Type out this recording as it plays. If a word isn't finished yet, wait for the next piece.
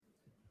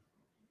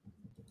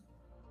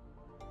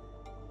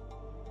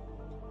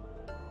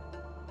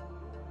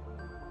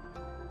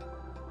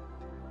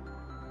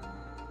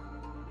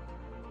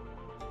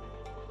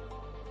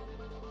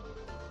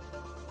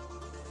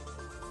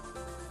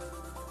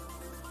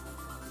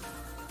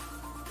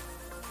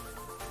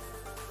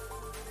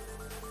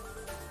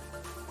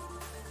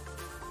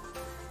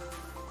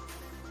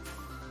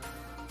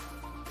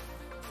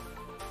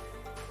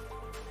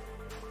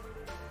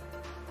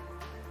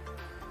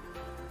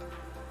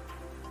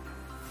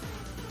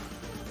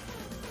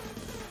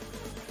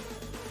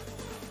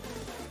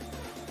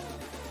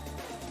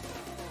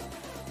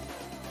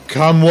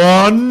Come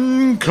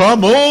one,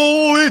 come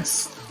all,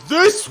 it's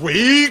this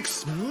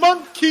week's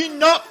Monkey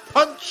Nut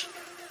Punch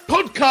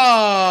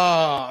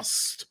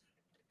podcast.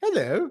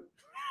 Hello.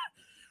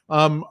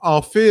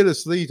 Our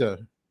fearless leader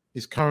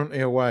is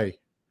currently away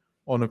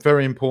on a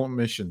very important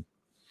mission.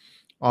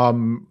 I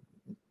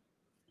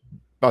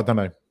don't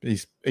know.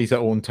 He's at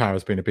Alton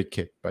Towers being a big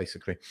kid,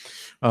 basically.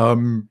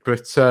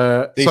 These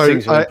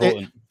things are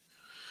important.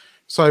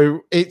 So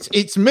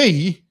it's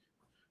me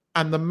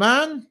and the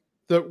man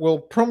that will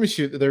promise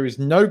you that there is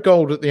no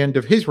gold at the end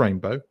of his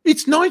rainbow.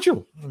 It's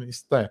Nigel. I mean,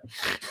 it's there.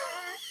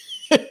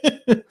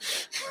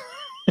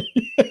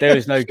 There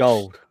is no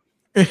gold.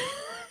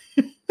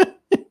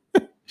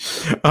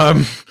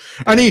 And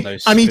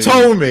he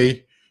told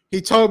me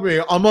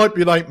I might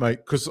be late, mate,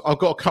 because I've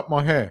got to cut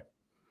my hair.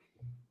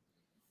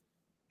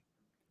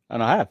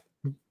 And I have.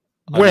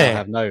 Where? I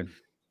have known.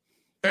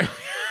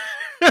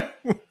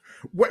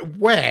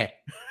 Where?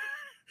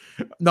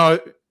 No,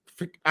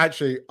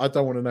 actually, I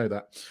don't want to know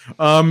that.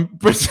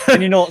 But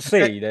can you not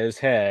see? There's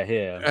hair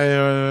here.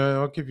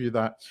 I'll give you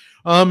that.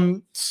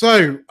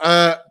 So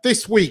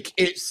this week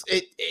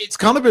it's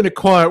kind of been a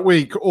quiet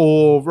week,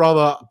 or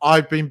rather,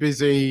 I've been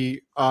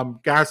busy.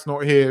 Gaz's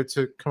not here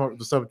to come up with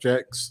the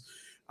subjects,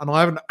 and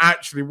I haven't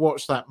actually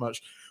watched that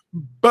much.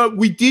 But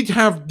we did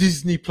have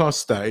Disney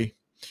Plus Day.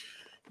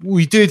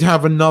 We did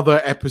have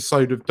another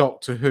episode of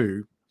Doctor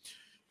Who.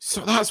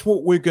 So that's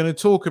what we're going to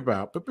talk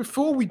about. But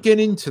before we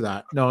get into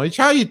that, Nige,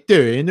 how you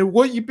doing and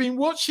what you've been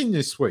watching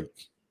this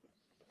week?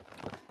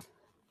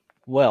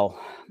 Well,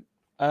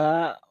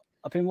 I've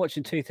been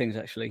watching two things,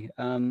 actually.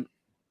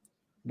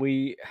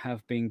 We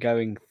have been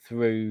going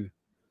through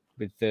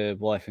with the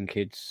wife and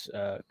kids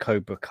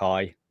Cobra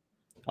Kai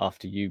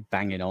after you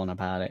banging on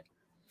about it.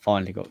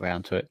 Finally got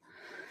round to it.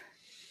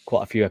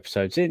 Quite a few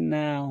episodes in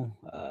now.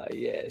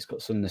 It's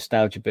got some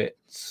nostalgia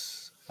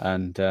bits.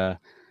 And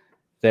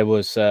there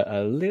was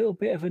a little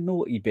bit of a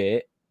naughty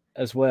bit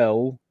as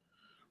well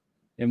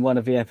in one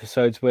of the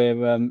episodes where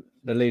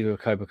the leader of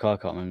Cobra Kai, I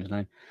can't remember his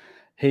name,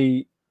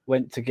 he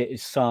went to get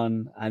his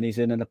son and he's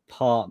in an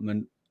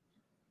apartment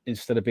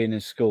instead of being in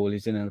school.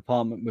 He's in an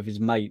apartment with his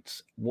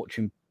mates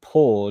watching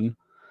porn,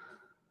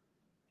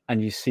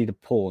 and you see the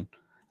porn.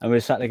 And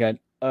we're sat there going,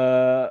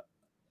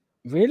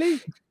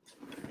 really?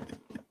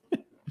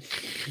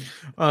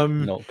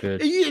 Not good.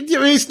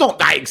 It's not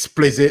that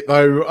explicit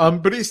though,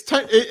 but it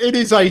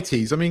is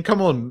 80s. I mean,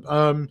 come on,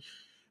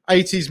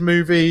 80s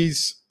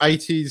movies,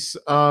 80s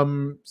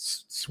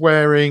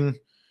swearing,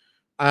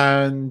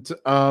 and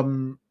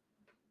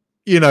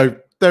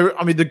there.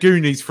 I mean, the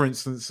Goonies, for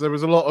instance, there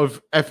was a lot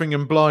of effing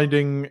and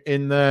blinding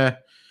in there.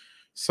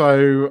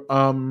 So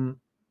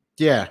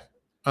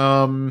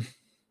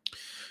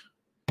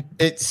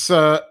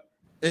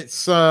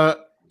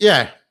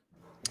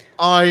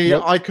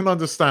I can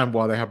understand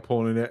why they have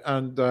porn in it.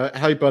 And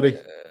hey, buddy,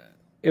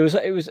 it was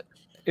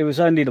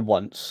only the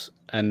once,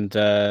 and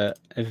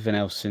everything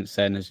else since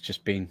then has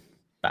just been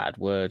bad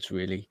words,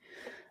 really.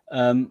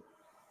 But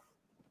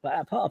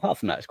apart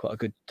from that, it's quite a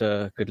good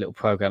little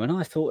program. And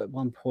I thought at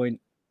one point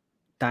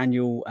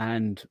Daniel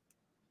and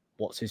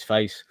what's his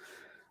face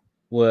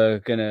were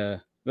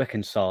gonna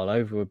reconcile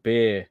over a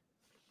beer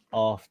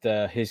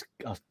after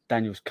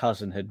Daniel's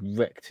cousin had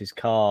wrecked his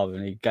car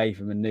and he gave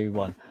him a new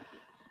one.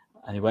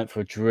 And he went for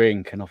a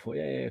drink, and I thought,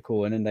 yeah,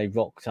 cool. And then they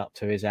rocked up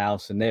to his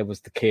house, and there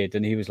was the kid,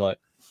 and he was like,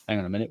 hang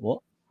on a minute,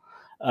 what?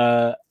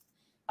 And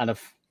a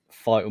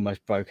fight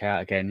almost broke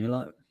out again. You're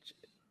like,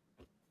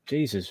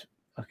 Jesus,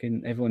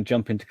 fucking everyone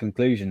jumping to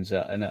conclusions.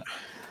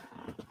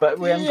 But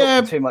we haven't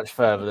got too much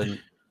further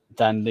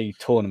than the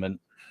tournament.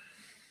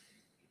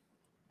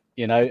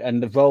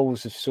 And the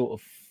roles have sort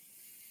of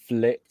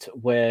flipped,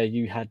 where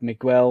you had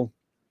Miguel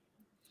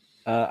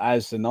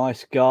as the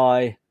nice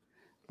guy,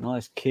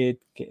 nice kid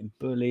getting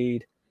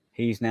bullied.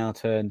 He's now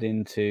turned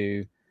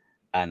into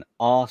an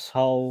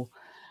arsehole,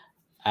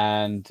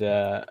 and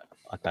I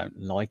don't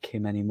like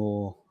him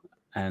anymore.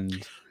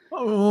 And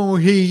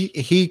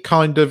he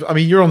kind of. I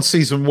mean, you're on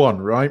season 1,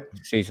 right?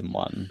 Season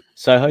 1.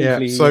 So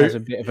hopefully he has a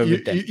bit of a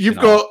redemption. You've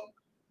got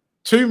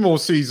 2 more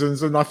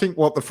seasons, and I think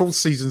the 4th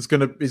season's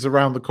is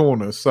around the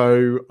corner.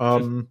 So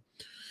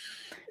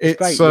it's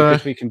great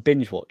because we can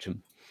binge watch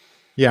them.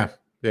 Yeah.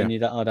 Yeah.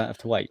 And I don't have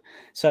to wait.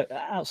 So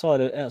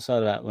outside of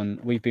that one,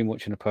 we've been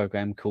watching a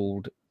program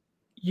called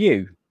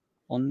You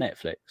on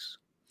Netflix.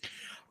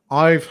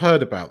 I've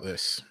heard about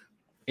this.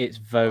 It's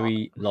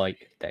very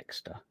like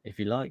Dexter. If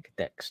you like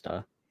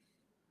Dexter,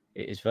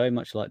 it is very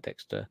much like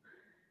Dexter.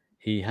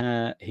 He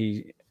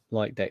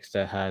like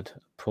Dexter had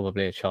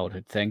probably a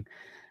childhood thing,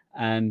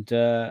 and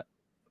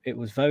it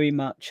was very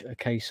much a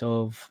case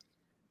of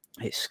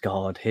it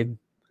scarred him,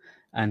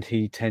 and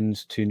he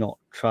tends to not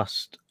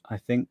trust, I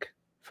think,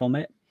 from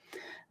it,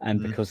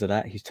 and because of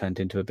that he's turned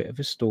into a bit of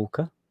a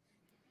stalker,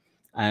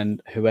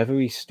 and whoever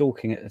he's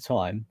stalking at the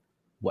time,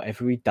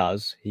 whatever he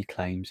does, he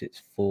claims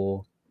it's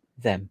for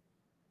them.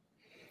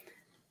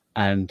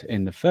 And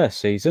in the first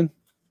season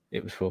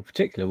it was for a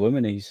particular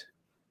woman. He's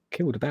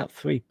killed about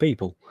 3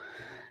 people,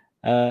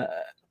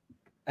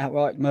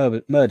 outright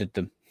murdered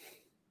them,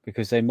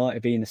 because there might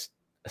have been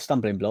a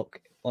stumbling block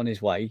on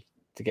his way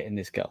to getting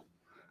this girl.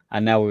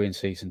 And now we're in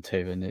season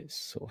 2, and it's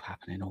sort of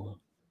happening all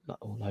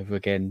over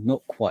again.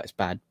 Not quite as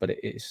bad, but it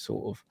is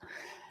sort of,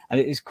 and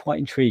it is quite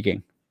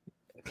intriguing.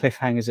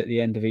 Cliffhangers at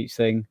the end of each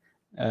thing,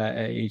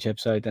 each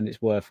episode, and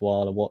it's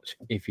worthwhile to watch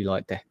if you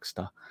like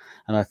Dexter.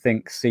 And I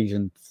think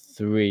season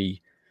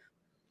 3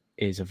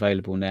 is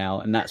available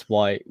now, and that's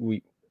why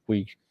we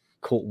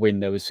caught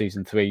wind there was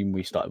season 3, and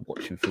we started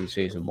watching through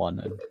season 1,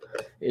 and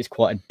it's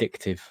quite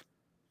addictive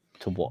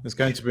to watch. There's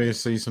going to be a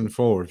season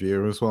 4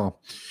 review as well.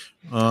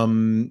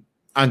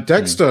 And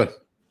Dexter,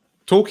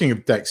 talking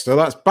of Dexter,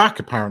 that's back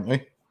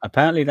apparently.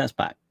 Apparently that's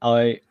back.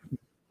 I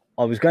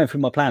was going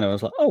through my planner, I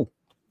was like, oh,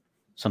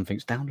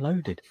 something's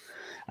downloaded.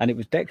 And it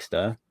was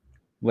Dexter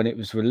when it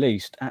was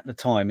released at the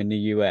time in the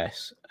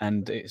US,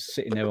 and it's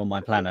sitting there on my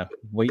planner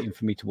waiting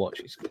for me to watch.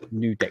 It's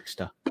new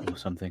Dexter or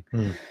something.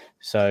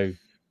 So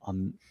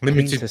I'm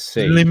keen to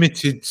see.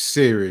 Limited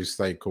series,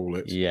 they call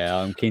it. Yeah,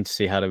 I'm keen to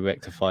see how to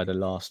rectify the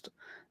last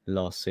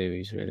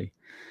series, really.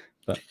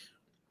 But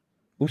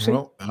we'll see.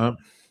 Well,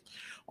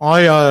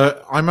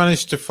 I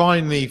managed to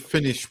finally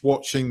finish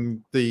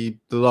watching the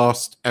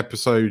last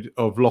episode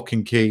of Lock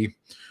and Key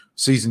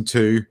season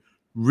 2.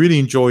 Really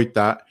enjoyed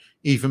that.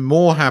 Even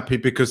more happy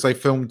because they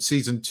filmed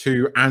season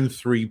 2 and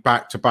 3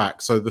 back to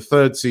back. So the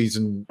third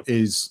season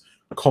is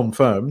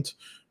confirmed,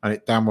 and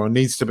it damn well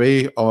needs to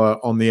be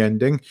on the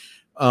ending.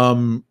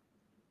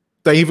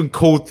 They even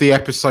called the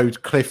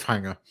episode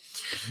Cliffhanger.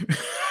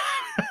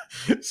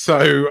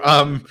 So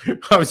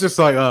I was just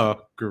like,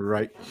 oh,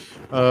 great.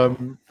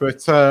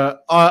 But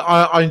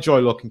I enjoy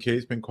Lock and Key.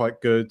 It's been quite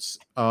good.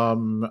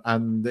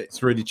 And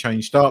it's really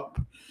changed up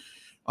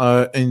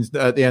at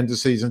the end of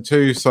season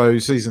 2. So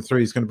season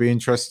 3 is going to be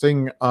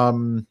interesting.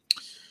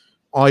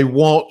 I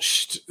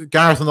watched,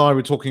 Gareth and I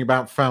were talking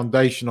about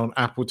Foundation on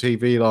Apple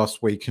TV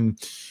last week, and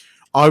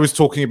I was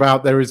talking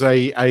about there is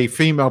a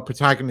female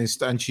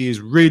protagonist, and she is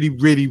really,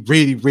 really,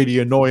 really, really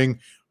annoying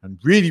and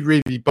really,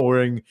 really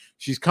boring.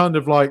 She's kind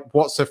of like,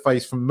 what's her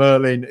face from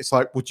Merlin? It's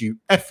like, would you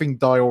effing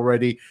die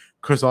already?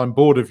 Because I'm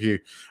bored of you.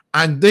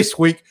 And this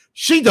week,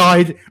 she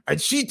died, and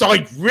she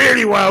died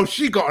really well.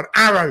 She got an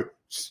arrow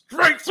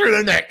straight through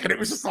the neck, and it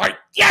was just like,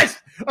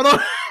 yes! And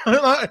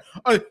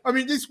I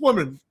mean, this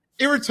woman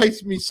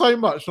irritated me so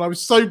much, and I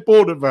was so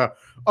bored of her.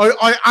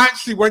 I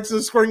actually went to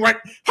the screen and went,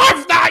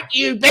 have that,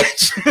 you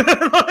bitch!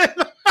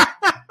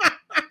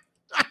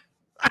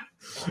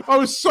 I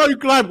was so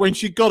glad when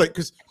she got it,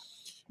 because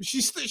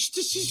she's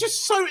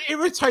just so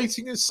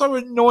irritating and so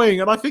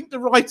annoying, and I think the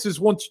writers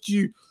wanted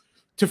you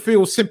to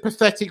feel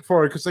sympathetic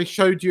for her because they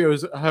showed you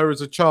her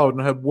as a child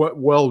and her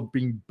world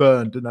being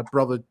burned and her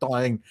brother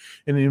dying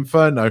in the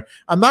inferno,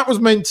 and that was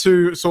meant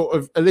to sort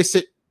of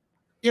elicit,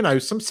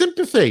 some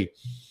sympathy.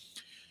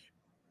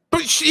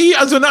 But she,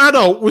 as an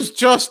adult, was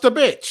just a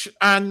bitch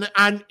and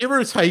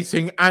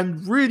irritating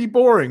and really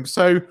boring.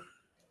 So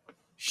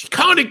she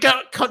kind of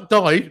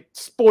died,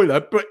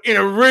 spoiler, but in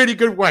a really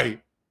good way.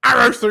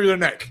 Arrow through the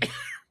neck.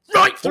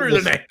 Right through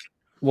the neck.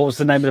 What was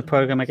the name of the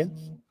program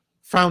again?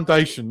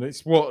 Foundation.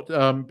 It's what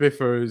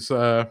Biffa is.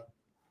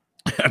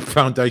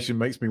 Foundation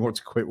makes me want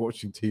to quit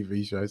watching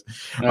TV shows.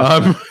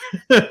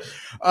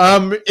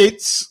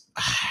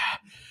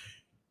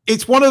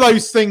 It's one of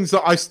those things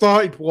that I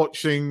started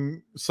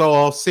watching, so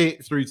I'll see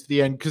it through to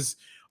the end, because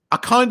I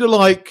kind of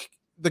like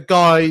the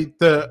guy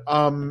that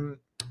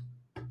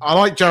I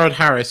like Jared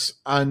Harris,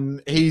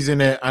 and he's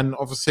in it, and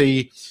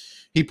obviously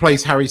he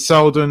plays Harry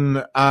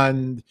Seldon,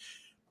 and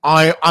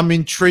I'm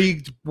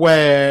intrigued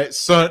where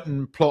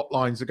certain plot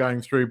lines are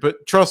going through.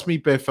 But trust me,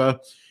 Biffa,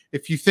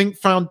 if you think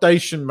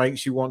Foundation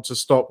makes you want to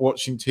stop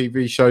watching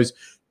TV shows,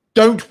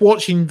 don't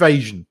watch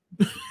Invasion.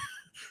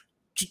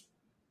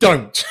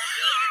 Don't.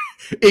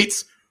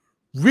 It's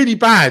really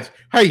bad.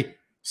 Hey,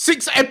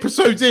 6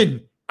 episodes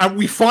in, and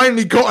we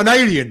finally got an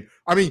alien.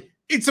 I mean,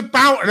 it's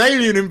about an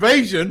alien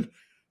invasion,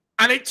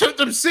 and it took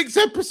them 6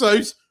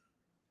 episodes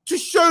to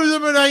show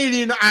them an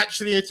alien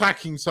actually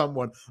attacking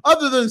someone.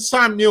 Other than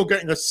Sam Neill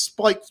getting a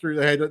spike through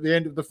the head at the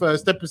end of the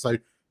first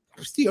episode, that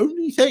was the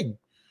only thing.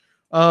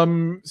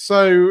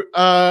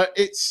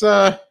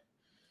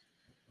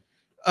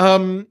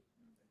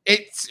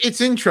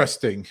 It's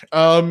interesting,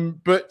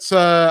 but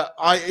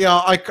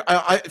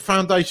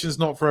Foundation's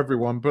not for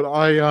everyone. But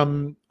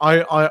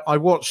I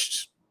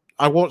watched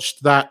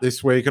that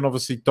this week, and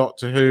obviously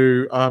Doctor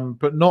Who,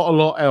 but not a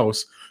lot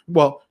else.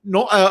 Well,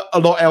 not a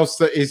lot else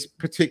that is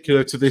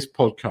particular to this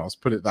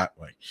podcast. Put it that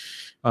way.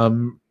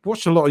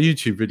 Watched a lot of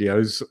YouTube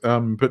videos,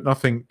 but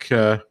nothing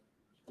to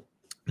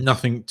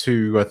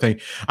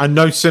think, and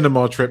no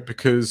cinema trip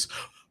because.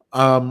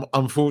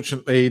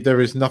 Unfortunately,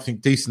 there is nothing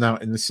decent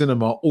out in the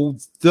cinema,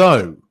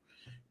 although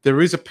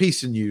there is a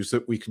piece of news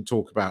that we can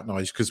talk about,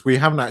 Nige, because we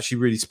haven't actually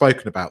really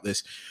spoken about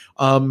this.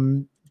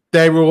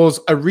 There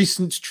was a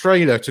recent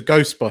trailer to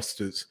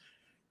Ghostbusters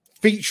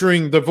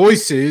featuring the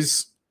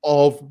voices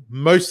of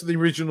most of the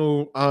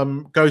original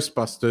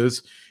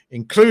Ghostbusters,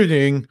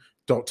 including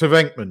Dr.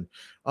 Venkman.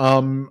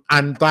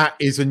 And that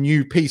is a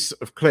new piece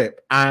of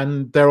clip.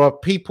 And there are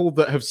people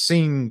that have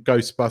seen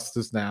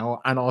Ghostbusters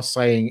now and are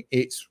saying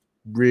it's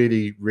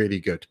really, really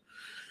good.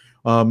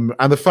 And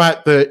the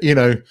fact that,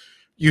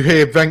 you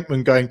hear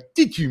Venkman going,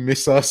 "Did you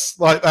miss us?"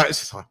 Like that. It's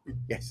just like,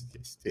 yes.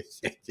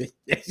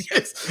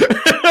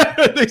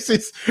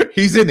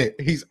 He's in it.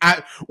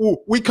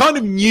 We kind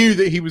of knew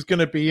that he was going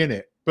to be in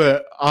it,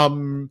 but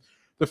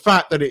the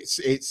fact that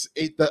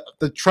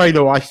the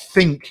trailer, I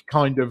think,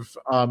 kind of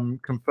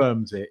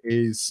confirms it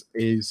is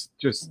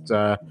just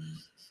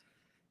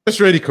it's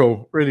really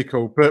cool, really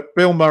cool. But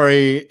Bill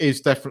Murray is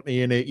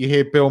definitely in it. You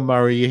hear Bill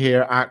Murray, you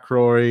hear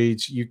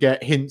Aykroyd, you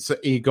get hints at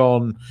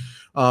Egon.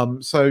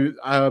 So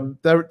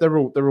they're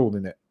all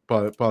in it.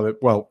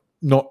 Well,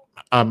 not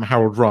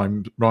Harold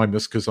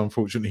Ramis, because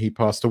unfortunately he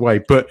passed away.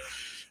 But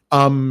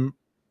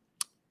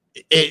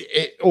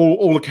it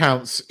all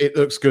accounts, it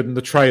looks good in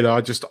the trailer.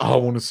 I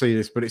want to see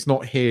this, but it's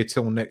not here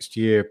till next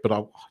year. But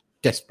I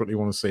desperately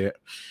want to see it.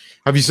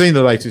 Have you seen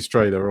the latest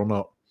trailer or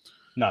not?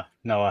 No,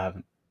 I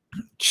haven't.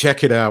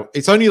 Check it out.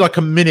 It's only like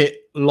a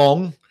minute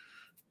long,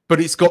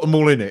 but it's got them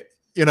all in it.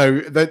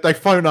 They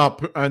phone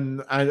up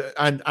and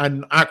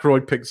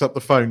Aykroyd picks up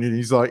the phone and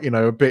he's like,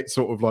 a bit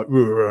sort of like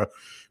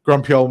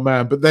grumpy old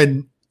man. But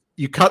then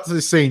you cut to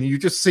the scene, and you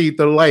just see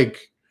the leg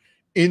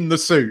in the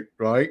suit,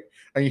 right?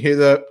 And you hear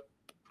the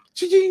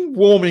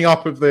warming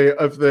up of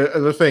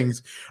the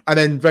things, and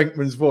then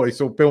Venkman's voice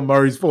or Bill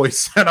Murray's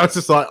voice, and I was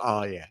just like,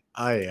 oh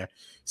yeah,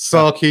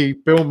 Saki,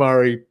 Bill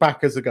Murray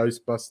back as a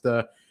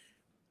Ghostbuster.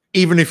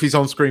 Even if he's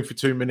on screen for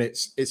 2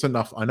 minutes, it's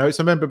enough. I know it's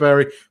a member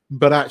berry,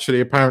 but actually,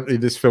 apparently,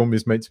 this film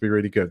is meant to be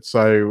really good.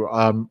 So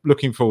I'm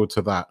looking forward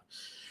to that.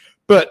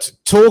 But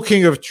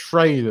talking of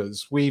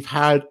trailers, we've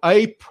had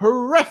a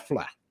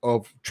plethora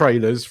of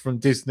trailers from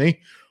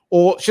Disney,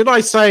 or should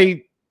I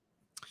say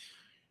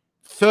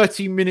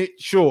 30-minute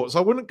shorts.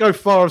 I wouldn't go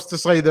far as to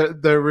say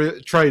that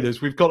they're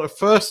trailers. We've got a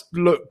first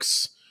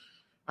looks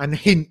and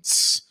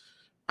hints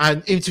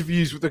and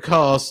interviews with the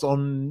cast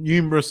on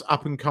numerous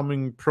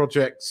up-and-coming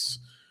projects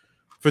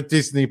for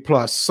Disney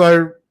Plus.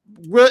 So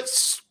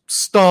let's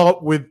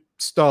start with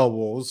Star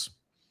Wars.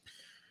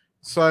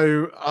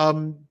 So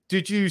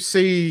did you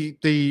see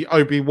the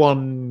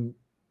Obi-Wan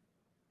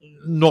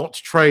not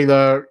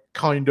trailer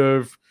kind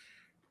of,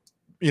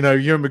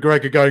 Ewan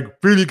McGregor going,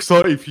 really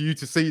excited for you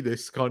to see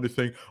this kind of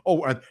thing.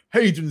 Oh, and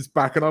Hayden's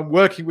back and I'm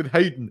working with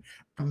Hayden.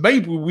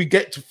 Maybe we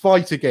get to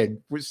fight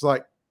again, which is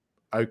like,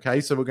 okay,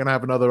 so we're going to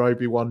have another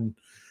Obi-Wan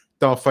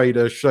Darth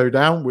Vader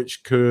showdown,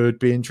 which could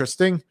be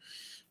interesting.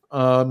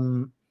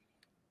 I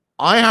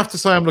have to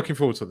say I'm looking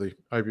forward to the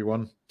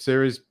Obi-Wan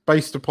series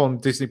based upon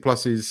Disney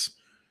Plus's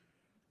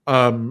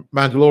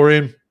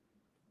Mandalorian.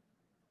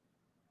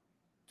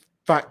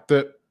 Fact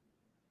that,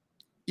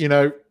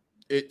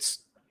 it's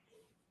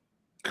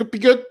could be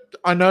good.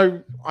 I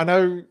know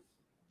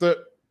that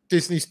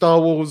Disney Star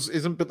Wars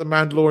isn't, but the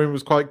Mandalorian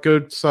was quite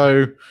good.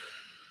 So,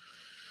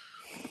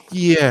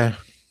 yeah.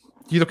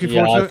 You looking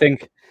forward to it? I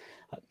think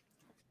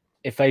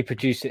if they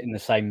produce it in the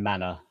same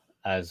manner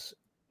as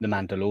the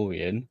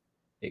Mandalorian,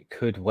 it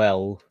could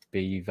well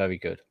be very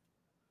good.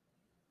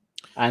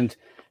 And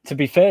to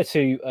be fair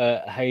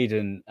to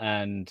Hayden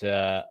and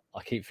I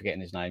keep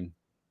forgetting his name,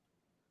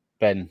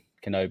 Ben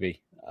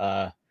Kenobi.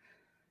 I've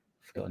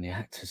forgotten the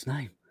actor's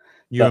name.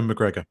 Ewan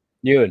McGregor.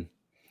 Ewan.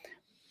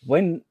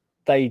 When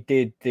they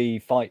did the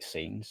fight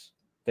scenes,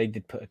 they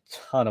did put a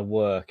ton of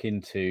work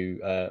into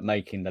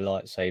making the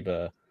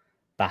lightsaber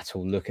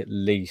battle look at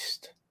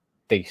least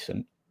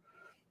decent.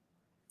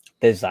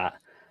 There's that.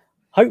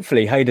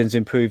 Hopefully, Hayden's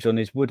improved on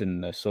his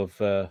woodenness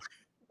of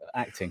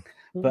acting.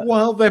 But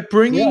well, they're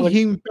bringing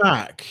him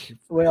back.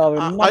 We are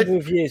a number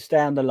of years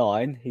down the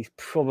line. He's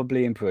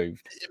probably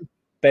improved.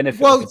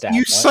 Benefit well, of the doubt,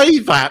 you right? say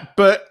that,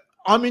 but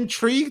I'm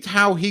intrigued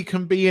how he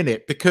can be in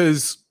it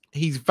because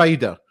he's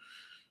Vader.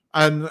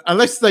 And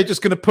unless they're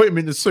just going to put him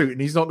in the suit and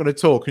he's not going to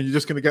talk and you're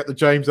just going to get the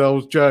James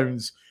Earl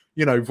Jones,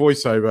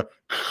 voiceover.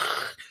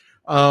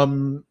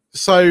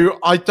 So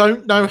I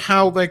don't know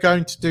how they're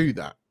going to do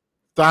that.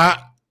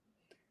 That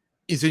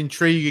is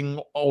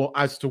intriguing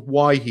as to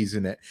why he's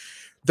in it.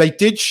 They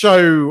did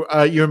show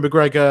Ewan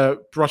McGregor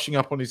brushing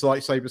up on his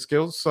lightsaber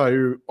skills.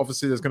 So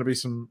obviously there's going to be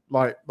some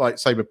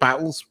lightsaber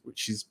battles,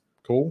 which is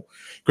cool.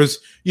 Because,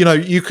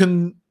 you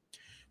can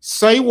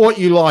say what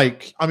you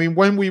like. I mean,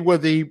 when we were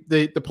the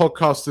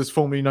podcasters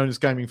formerly known as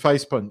Gaming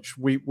Face Punch,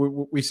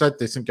 we said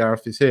this, and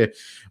Gareth is here.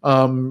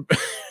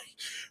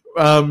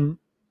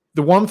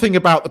 The one thing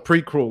about the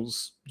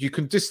prequels, you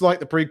can dislike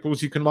the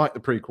prequels, you can like the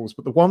prequels,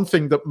 but the one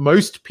thing that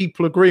most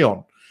people agree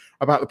on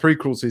about the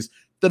prequels is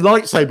the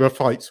lightsaber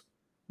fights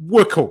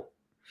were cool,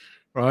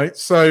 right?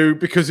 So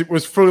because it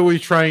was fully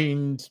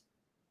trained,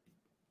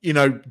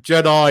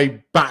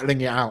 Jedi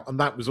battling it out, and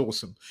that was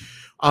awesome.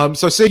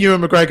 So seeing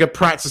Ewan McGregor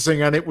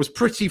practicing, and it was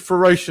pretty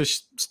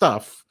ferocious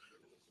stuff,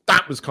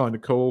 that was kind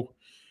of cool.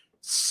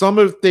 Some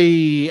of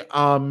the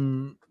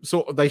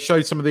they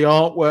showed some of the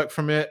artwork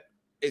from it.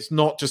 It's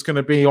not just going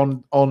to be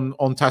on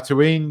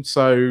Tatooine,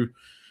 so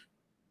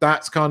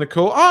that's kind of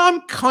cool.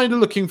 I'm kind of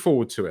looking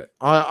forward to it.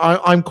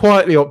 I'm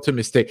quietly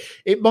optimistic.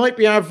 It might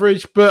be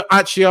average, but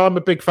actually, I'm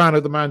a big fan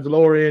of The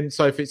Mandalorian.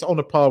 So if it's on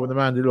a par with The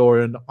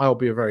Mandalorian, I'll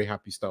be a very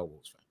happy Star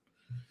Wars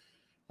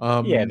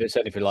fan. Yeah, but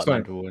certainly if you like so-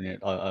 Mandalorian,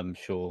 I'm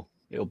sure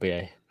it'll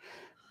be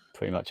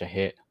pretty much a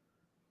hit.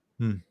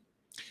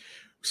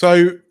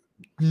 So,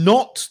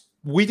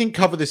 we didn't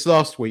cover this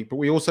last week, but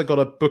we also got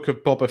a Book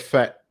of Boba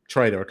Fett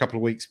trailer a couple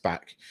of weeks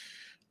back.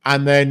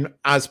 And then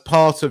as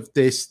part of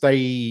this,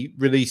 they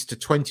released a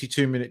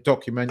 22-minute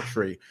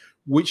documentary,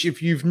 which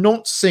if you've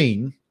not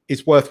seen,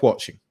 is worth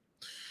watching.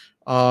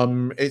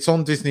 It's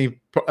on Disney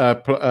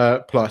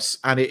Plus,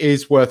 and it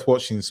is worth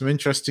watching. Some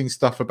interesting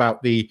stuff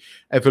about the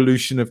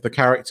evolution of the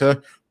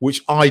character,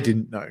 which I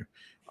didn't know.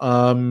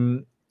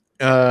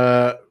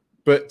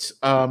 But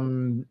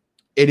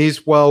it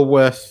is well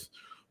worth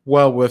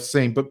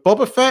seeing. But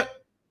Boba Fett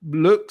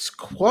looks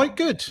quite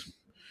good.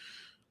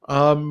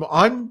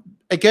 I'm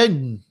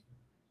again,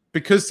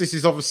 because this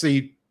is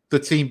obviously the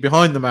team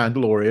behind The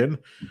Mandalorian.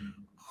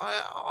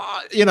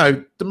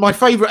 My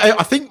favorite.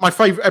 I think my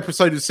favorite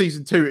episode of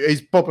season 2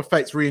 is Boba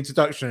Fett's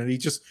reintroduction, and he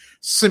just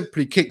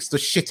simply kicks the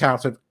shit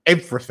out of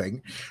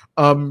everything.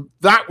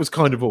 That was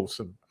kind of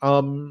awesome.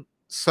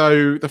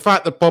 So the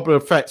fact that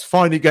Boba Fett's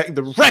finally getting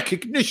the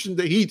recognition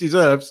that he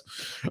deserves,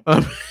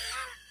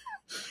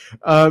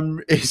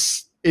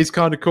 is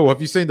kind of cool.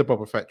 Have you seen the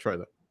Boba Fett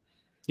trailer?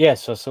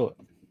 Yes, I saw it.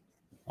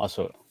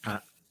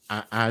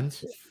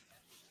 And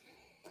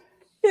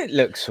it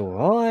looks all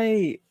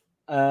right.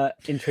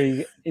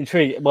 Intrigue.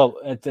 Well,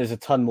 there's a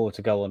ton more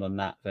to go on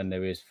that than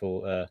there is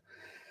for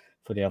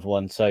the other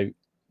one. So,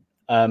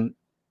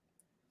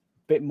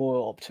 bit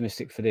more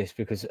optimistic for this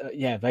because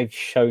they've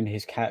shown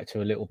his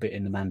character a little bit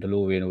in The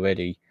Mandalorian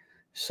already.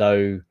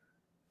 So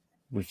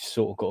we've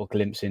sort of got a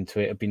glimpse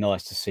into it. It'd be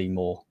nice to see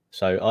more.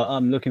 So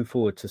I'm looking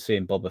forward to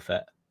seeing Boba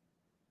Fett.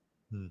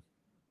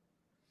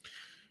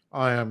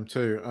 I am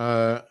too.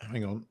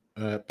 Hang on.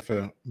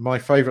 For my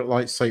favorite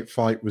lightsaber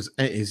fight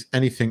is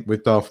anything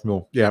with Darth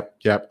Maul. Yeah.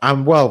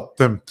 And well,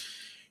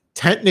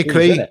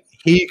 technically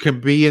he can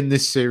be in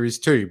this series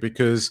too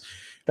because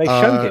they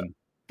showed him.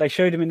 They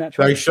showed him in that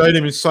trailer. They showed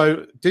him,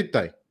 so did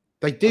they?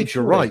 They did.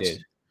 Sure, you're right.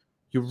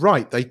 You're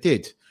right. They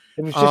did.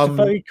 It was just a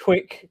very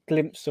quick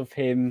glimpse of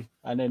him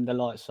and then the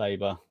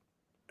lightsaber.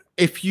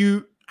 If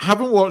you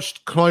haven't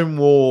watched Clone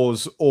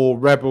Wars or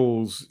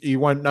Rebels, you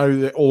won't know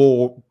that.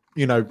 Or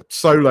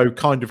Solo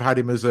kind of had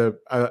him as a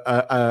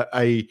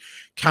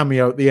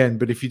cameo at the end.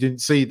 But if you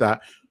didn't see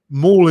that,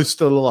 Maul is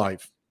still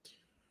alive.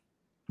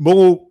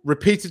 Maul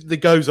repeatedly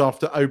goes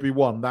after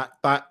Obi-Wan.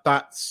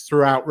 That's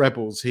throughout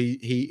Rebels.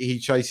 He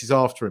chases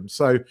after him.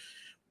 So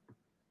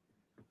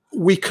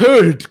we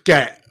could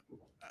get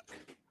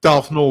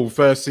Darth Maul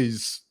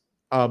versus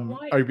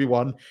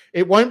Obi-Wan.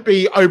 It won't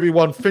be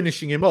Obi-Wan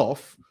finishing him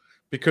off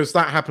because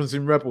that happens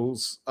in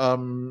Rebels.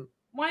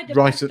 Right at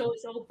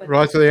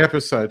the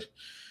episode.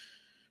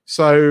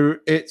 So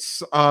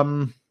it's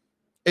going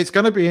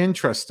to be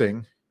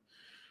interesting,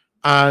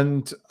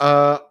 and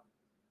I'm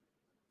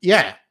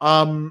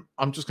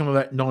just going to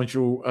let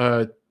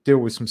Nigel deal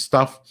with some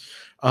stuff,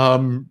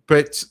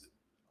 but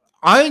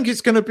I think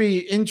it's going to be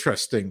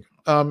interesting.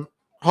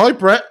 Hi,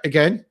 Brett,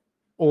 again,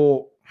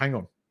 or hang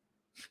on,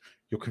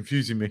 you're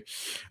confusing me.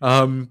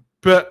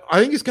 But I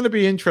think it's going to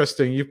be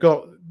interesting. You've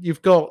got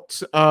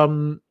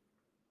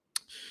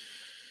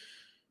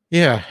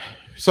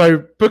So,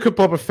 Book of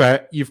Boba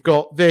Fett, you've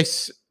got the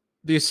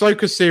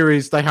Ahsoka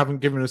series they haven't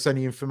given us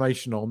any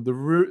information on. The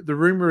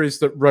rumor is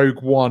that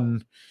Rogue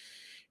One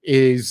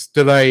is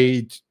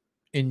delayed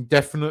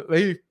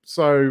indefinitely,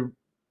 so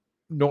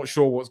not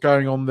sure what's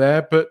going on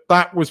there, but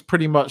that was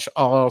pretty much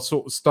our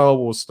sort of Star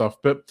Wars stuff.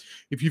 But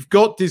if you've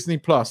got Disney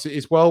Plus, it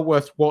is well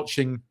worth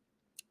watching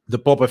the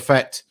Boba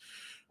Fett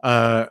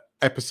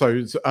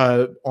episodes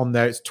on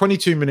there. It's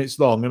 22 minutes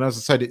long, and as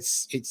I said,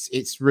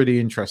 it's really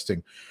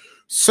interesting.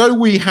 So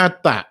we had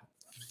that.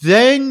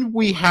 Then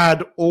we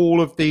had all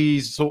of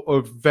these sort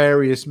of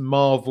various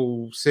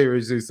Marvel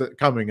series that are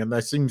coming, and there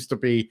seems to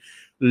be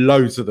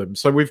loads of them.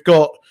 So we've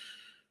got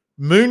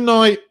Moon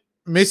Knight,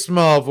 Miss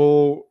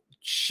Marvel,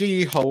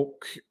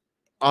 She-Hulk,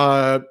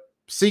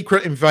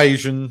 Secret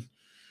Invasion.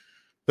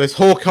 There's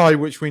Hawkeye,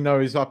 which we know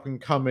is up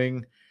and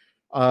coming.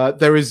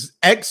 There is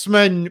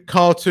X-Men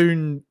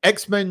cartoon,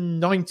 X-Men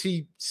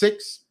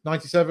 96,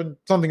 97,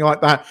 something like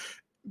that.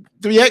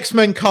 The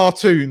X-Men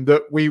cartoon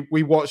that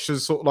we watched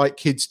as sort of like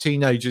kids,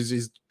 teenagers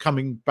is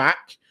coming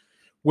back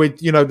with,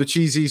 the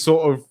cheesy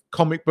sort of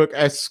comic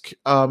book-esque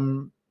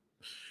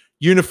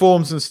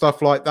uniforms and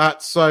stuff like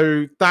that.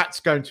 So that's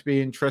going to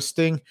be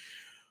interesting.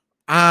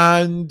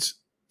 And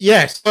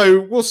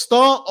so we'll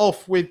start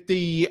off with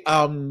the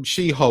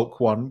She-Hulk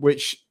one,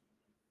 which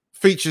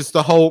features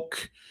the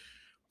Hulk.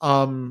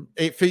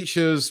 It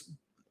features,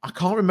 I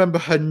can't remember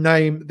her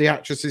name, the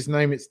actress's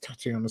name. It's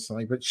Tatiana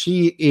Maslany, but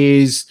she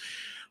is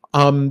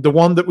the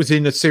one that was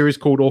in a series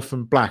called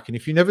Orphan Black. And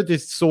if you never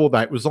saw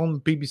that, it was on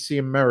BBC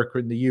America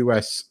in the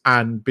US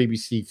and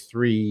BBC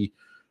 3,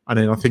 and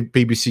then I think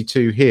BBC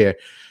 2 here.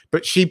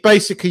 but she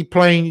basically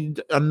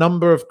played a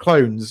number of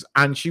clones,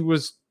 and she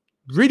was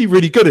really,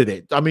 really good at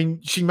it. I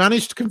mean, she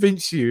managed to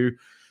convince you.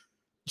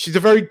 She's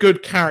a very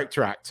good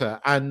character actor,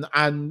 and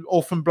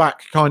Orphan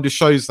Black kind of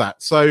shows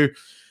that. So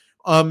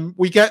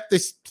we get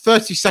this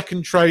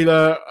 30-second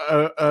trailer,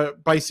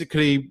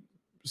 basically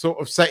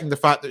sort of setting the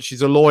fact that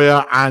she's a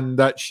lawyer and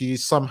that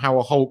she's somehow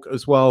a Hulk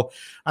as well.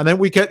 And then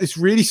we get this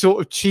really sort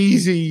of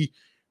cheesy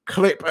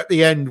clip at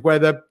the end where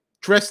they're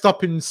dressed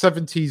up in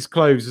 70s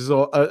clothes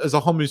as a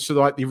homage to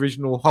like the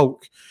original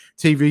Hulk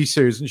TV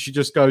series, and she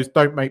just goes,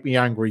 "Don't make me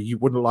angry. You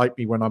wouldn't like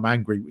me when I'm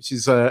angry," which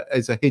is a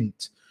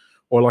hint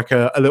or like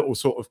a little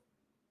sort of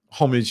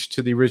homage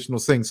to the original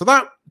thing. So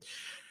that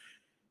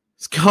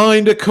it's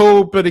kind of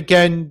cool, but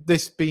again,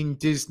 this being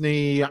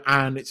Disney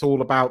and it's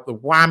all about the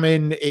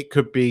whamming, it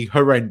could be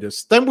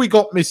horrendous. Then we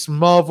got Miss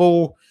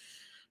Marvel.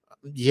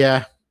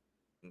 Yeah,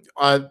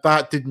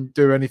 that didn't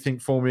do anything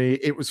for me.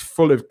 It was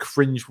full of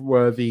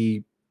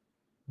cringe-worthy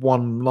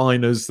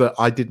one-liners that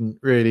I didn't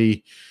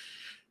really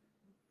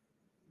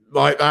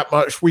like that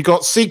much. We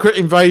got Secret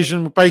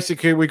Invasion.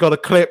 Basically, we got a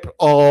clip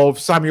of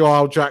Samuel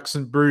L.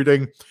 Jackson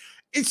brooding.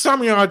 It's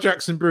Samuel L.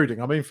 Jackson brooding.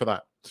 I'm in for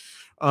that.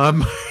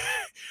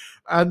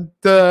 And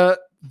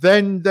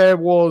then there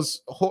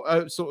was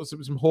sort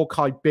of some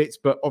Hawkeye bits,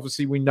 but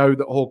obviously we know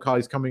that Hawkeye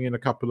is coming in a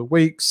couple of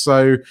weeks,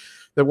 so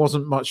there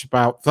wasn't much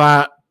about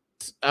that.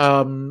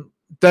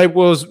 There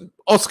was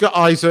Oscar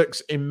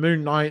Isaacs in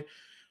Moon Knight.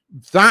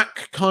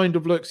 That kind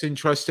of looks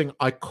interesting.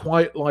 I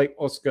quite like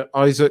Oscar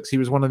Isaacs. He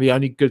was one of the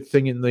only good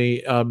thing in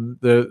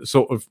the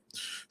sort of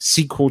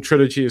sequel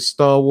trilogy of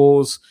Star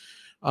Wars.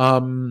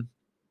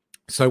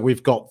 So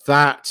we've got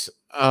that,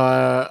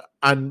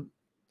 and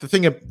the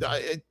thing of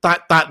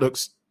that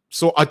looks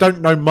so. I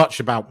don't know much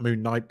about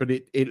Moon Knight, but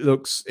it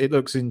looks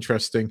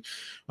interesting.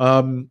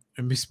 And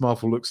Miss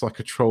Marvel looks like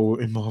a troll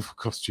in Marvel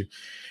costume.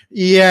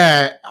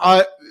 Yeah,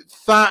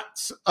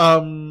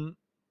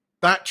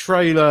 that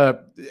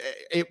trailer,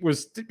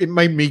 it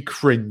made me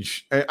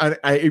cringe.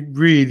 It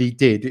really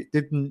did. It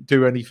didn't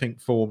do anything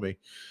for me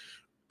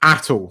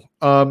at all.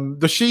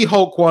 The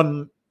She-Hulk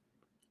one,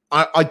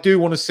 I do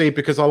want to see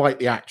because I like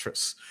the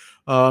actress.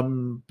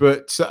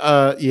 But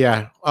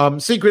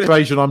Secret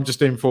Invasion I'm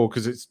just in for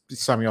because it's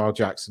Samuel L.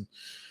 Jackson.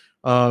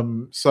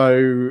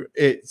 So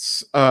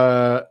it's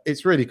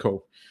really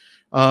cool.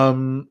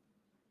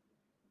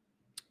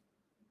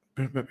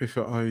 If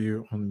are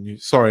you on you?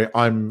 Sorry,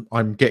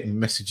 I'm getting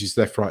messages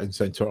left, right, and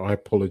center. I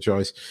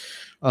apologize.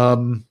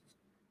 But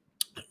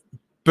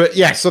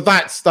yeah, so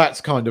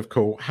that's kind of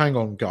cool. Hang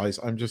on, guys.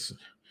 I'm just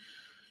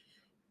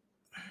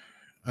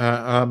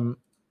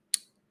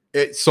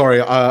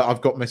sorry,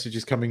 I've got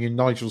messages coming in.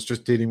 Nigel's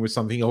just dealing with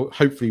something.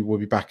 Hopefully we'll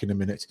be back in a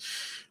minute.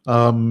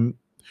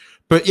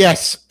 But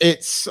yes,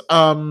 it's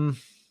all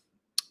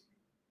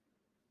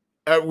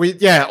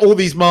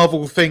these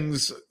Marvel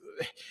things.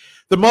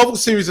 The Marvel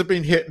series have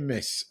been hit and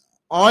miss.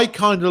 I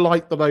kind of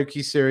like the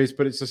Loki series,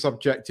 but it's a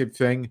subjective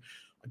thing.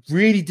 I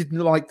really didn't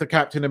like the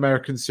Captain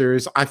American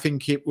series. I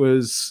think it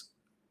was,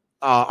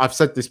 I've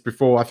said this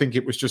before, I think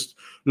it was just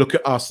look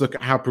at us, look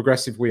at how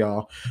progressive we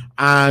are.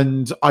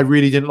 And I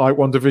really didn't like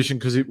WandaVision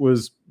because it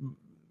was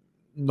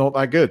not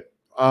that good.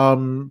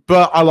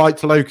 But I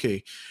liked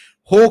Loki.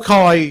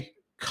 Hawkeye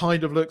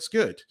kind of looks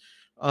good.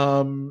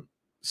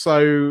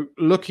 So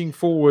looking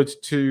forward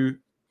to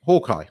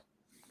Hawkeye,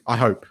 I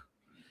hope.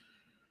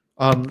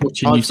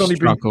 Watching you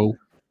struggle.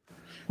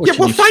 Yeah,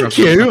 well, thank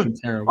you.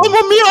 I'm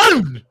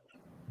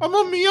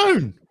on my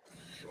own.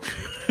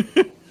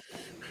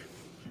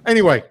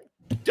 Anyway,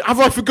 have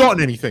I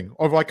forgotten anything,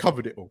 or have I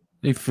covered it all?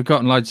 You've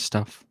forgotten loads of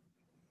stuff.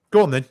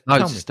 Go on then.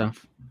 Loads of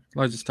stuff.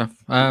 Where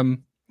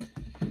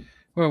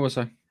was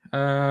I?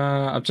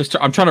 I'm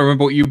trying to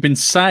remember what you've been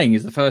saying.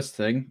 Is the first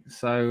thing.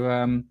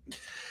 So,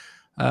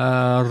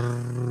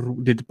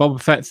 did the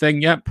Boba Fett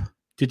thing? Yep.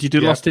 Did you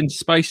do Lost in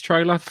Space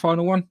trailer? The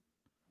final one.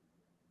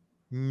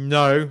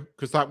 No,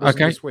 because that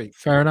wasn't this week.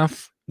 Fair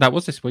enough. That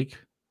was this week.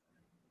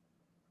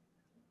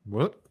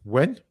 What?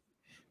 When?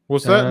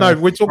 Was that? No,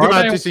 we're talking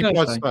about Disney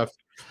Plus stuff.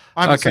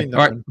 I haven't seen that.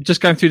 Right.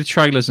 Just going through the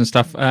trailers and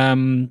stuff.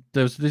 There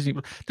was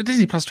the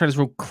Disney Plus trailers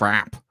were all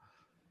crap.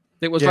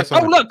 It was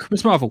look,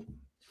 Miss Marvel.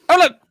 Oh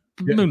look,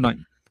 Moon Knight.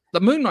 The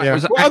Moon Knight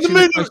was actually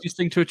the closest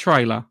thing to a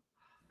trailer.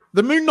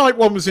 The Moon Knight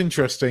one was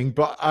interesting,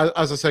 but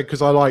as I said,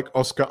 because I like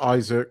Oscar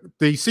Isaac,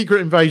 the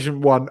Secret Invasion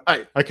one.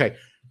 Okay.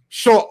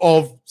 Shot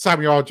of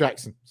Samuel L.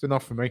 Jackson. It's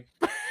enough for me.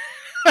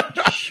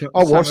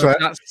 I'll watch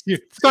that.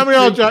 Samuel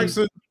L.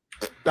 Jackson.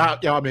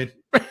 I'm in.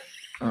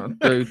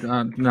 Dude,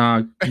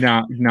 no.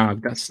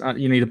 That's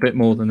you need a bit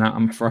more than that,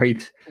 I'm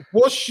afraid.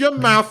 Wash your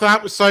mouth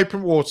out with soap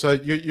and water.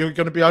 You're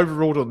going to be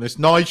overruled on this.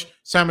 Nige,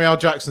 Samuel L.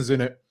 Jackson's in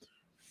it.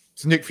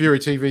 It's a Nick Fury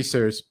TV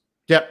series.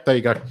 Yep, there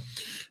you go.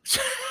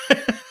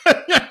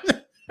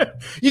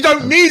 You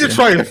don't need a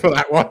trailer for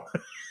that one.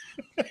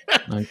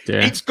 Oh dear.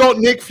 It's got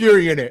Nick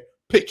Fury in it.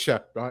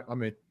 Picture, right?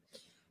 I'm in.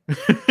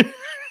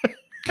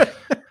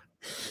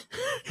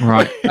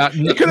 Right.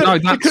 No,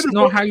 that's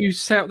not how you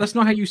sell. That's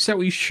not how you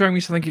sell. You show me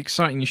something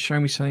exciting. You show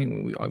me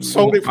something I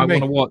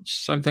want to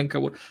watch. Something.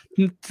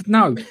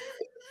 No.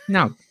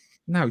 Not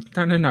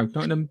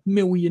in a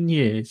million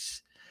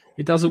years.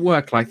 It doesn't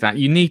work like that.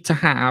 You need to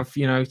have,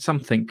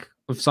 something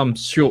of some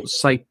short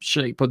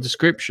shape or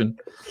description.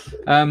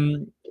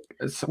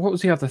 So what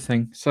was the other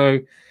thing? So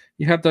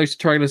you had those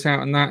trailers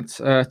out and that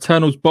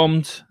Eternals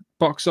bombed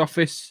box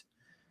office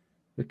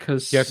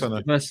because yes, I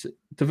know.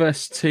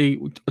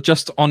 Diversity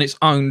just on its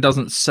own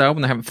doesn't sell,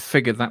 and they haven't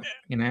figured that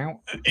out.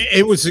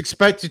 It was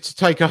expected to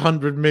take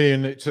 100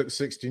 million. It took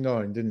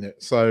 69, didn't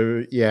it?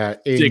 So yeah,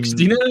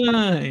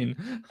 69.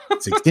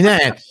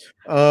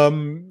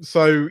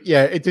 So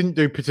yeah, it didn't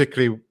do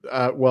particularly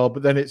well,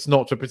 but then it's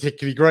not a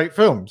particularly great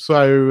film.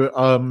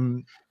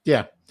 So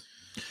yeah.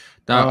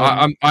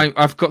 No,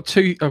 I've got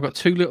two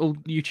little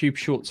YouTube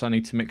shorts I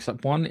need to mix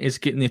up. One is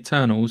getting the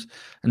Eternals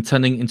and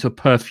turning it into a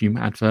perfume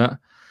advert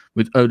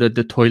with odor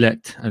de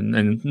toilette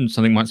and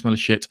something might smell of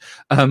shit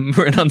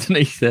written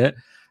underneath it.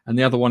 And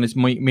the other one is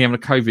me having a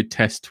COVID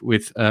test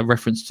with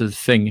reference to The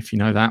Thing, if you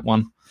know that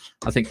one.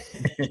 I think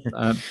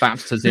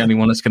Baxter's the only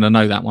one that's going to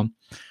know that one.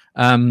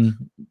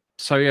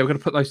 So yeah, we're going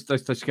to put those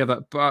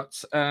together.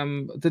 But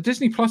the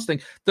Disney Plus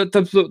thing,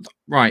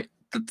 right.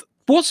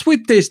 What's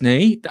with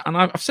Disney, and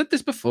I've said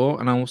this before,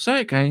 and I will say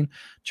it again,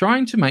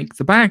 trying to make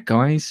the bad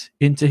guys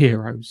into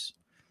heroes.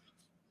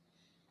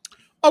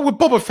 Oh, well,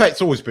 Boba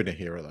Fett's always been a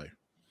hero, though.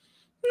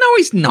 No,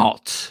 he's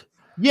not.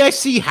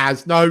 Yes, he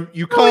has. No,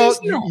 you can't.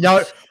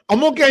 No, I'm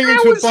not getting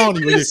into a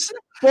Barney with this.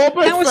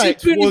 Boba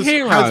Fett has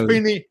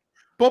been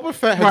Boba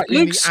Fett has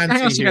been the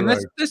anti-hero.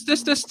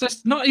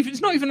 That's not even.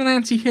 It's not even an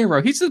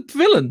anti-hero. He's a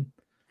villain.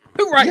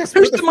 Yes,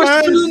 who's the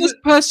most villainous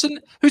person?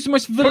 Who's the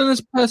most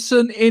villainous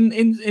person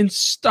in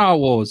Star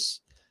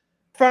Wars?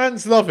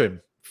 Fans love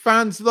him.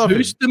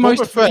 Who's the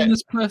most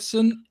villainous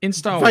person in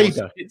Star Wars?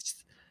 It's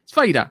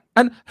Vader.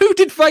 And who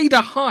did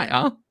Vader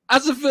hire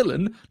as a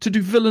villain to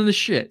do villainous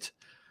shit?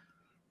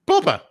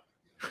 Boba.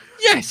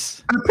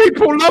 Yes, and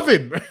people love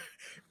him.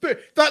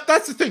 But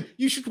that's the thing.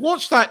 You should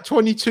watch that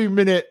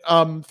 22-minute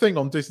thing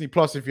on Disney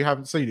Plus if you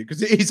haven't seen it,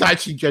 because it is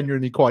actually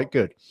genuinely quite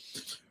good.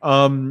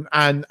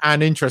 And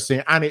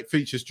interesting, and it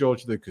features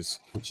George Lucas,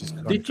 which is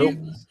kind of cool.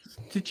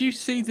 Did you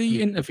see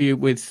the interview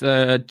with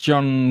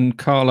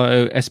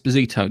Giancarlo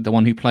Esposito, the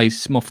one who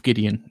plays Moff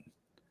Gideon,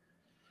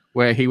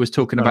 where he was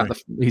talking about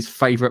his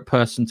favorite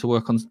person to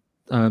work on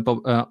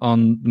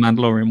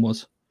Mandalorian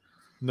was?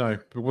 No,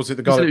 but was it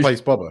the guy that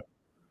plays Boba?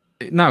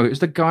 No, it was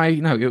the guy.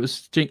 No, it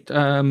was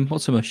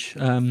what's the mush?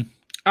 I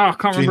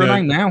can't remember her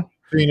name now.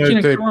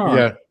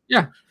 Gina,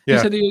 yeah. He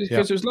said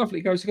it was lovely.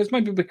 He goes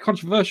maybe a bit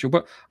controversial,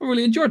 but I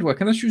really enjoyed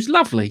working there. She was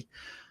lovely,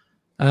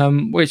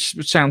 which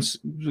sounds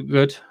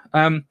good.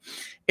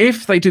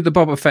 If they do the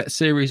Boba Fett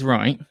series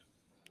right,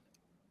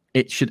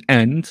 it should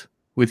end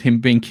with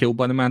him being killed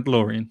by the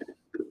Mandalorian.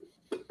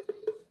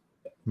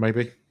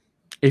 Maybe.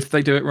 If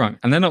they do it right.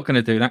 And they're not going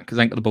to do that because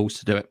they ain't got the balls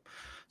to do it.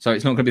 So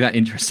it's not going to be that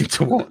interesting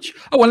to watch.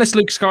 Oh, unless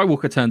Luke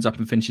Skywalker turns up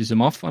and finishes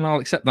him off, and I'll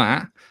accept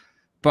that.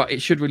 But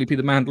it should really be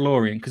the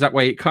Mandalorian, because that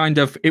way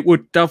it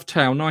would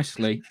dovetail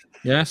nicely.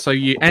 Yeah, so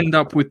you end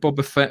up with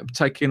Boba Fett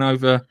taking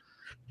over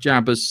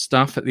Jabba's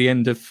stuff at the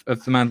end of the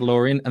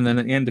Mandalorian, and then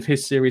at the end of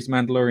his series,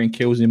 Mandalorian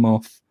kills him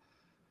off,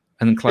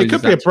 and then closes.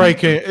 It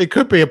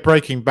could be a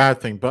Breaking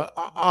Bad thing, but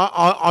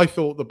I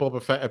thought the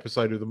Boba Fett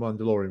episode of the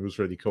Mandalorian was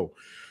really cool,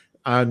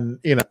 and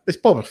it's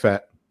Boba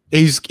Fett.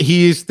 He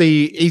is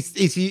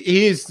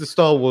the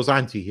Star Wars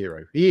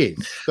anti-hero. He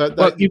is.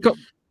 Well, you've got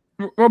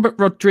Robert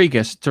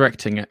Rodriguez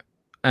directing it.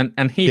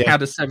 And he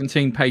had a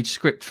 17-page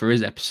script for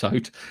his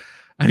episode,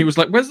 and he was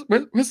like, "Where's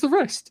the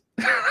rest?"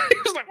 He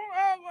was like,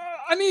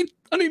 "I need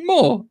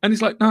more." And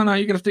he's like, "No,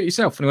 you're gonna have to do it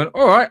yourself." And he went,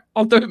 "All right,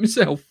 I'll do it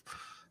myself,"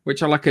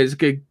 which I like. It's a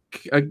good,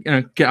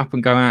 get up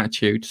and go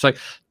attitude. So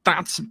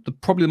that's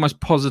probably the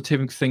most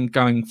positive thing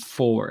going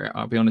for it.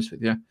 I'll be honest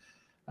with you.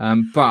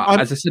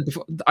 But as I said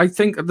before, I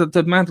think that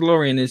the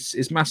Mandalorian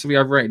is massively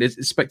overrated.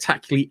 It's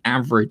spectacularly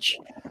average.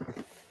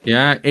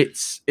 Yeah,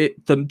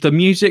 the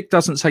music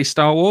doesn't say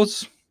Star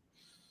Wars.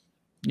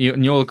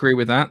 You'll agree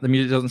with that. The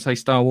music doesn't say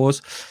Star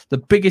Wars. The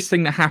biggest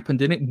thing that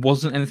happened in it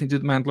wasn't anything to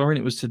do with The Mandalorian.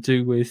 It was to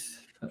do with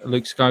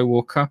Luke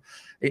Skywalker.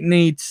 It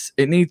needs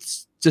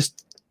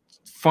just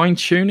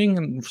fine-tuning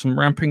and some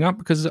ramping up,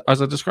 because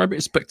as I describe it,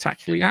 it's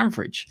spectacularly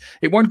average.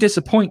 It won't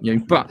disappoint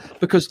you, but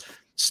because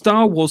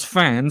Star Wars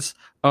fans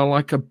are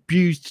like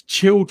abused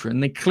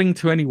children, they cling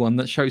to anyone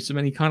that shows them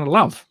any kind of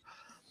love.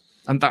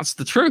 And that's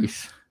the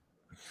truth.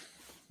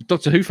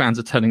 Doctor Who fans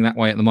are turning that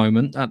way at the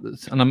moment,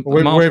 and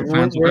Marvel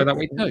fans will go that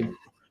way too.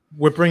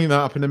 We're bringing that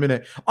up in a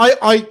minute.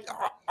 I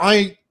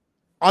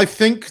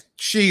think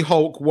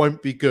She-Hulk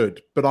won't be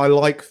good, but I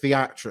like the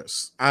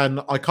actress, and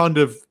I kind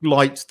of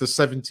liked the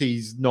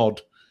 70s nod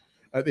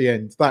at the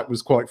end. That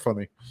was quite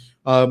funny.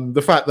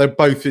 The fact they're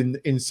both in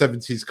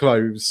 70s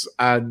clothes,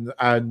 and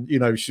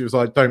she was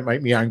like, "Don't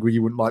make me angry.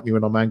 You wouldn't like me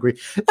when I'm angry."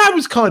 That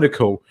was kind of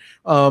cool.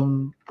 But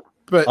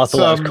I thought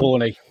that was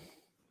corny.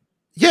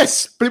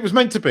 Yes, but it was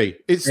meant to be.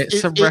 It's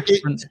a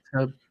reference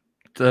to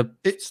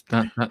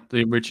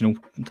the original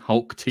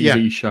Hulk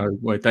TV show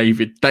where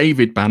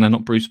David Banner,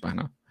 not Bruce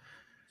Banner,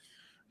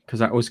 because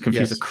that always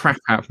confused the crap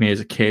out of me as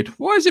a kid.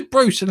 Why is it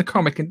Bruce in the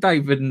comic and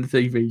David in the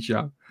TV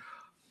show?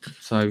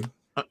 So,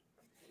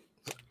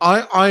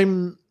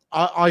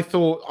 I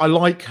thought I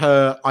like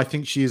her. I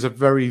think she is a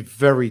very,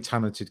 very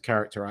talented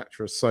character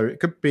actress. So it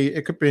could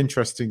be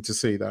interesting to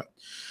see that.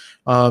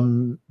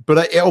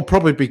 But it'll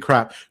probably be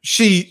crap.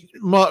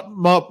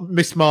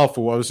 Miss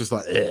Marvel, I was just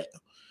like, eh.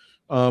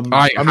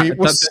 It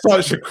was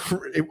such a.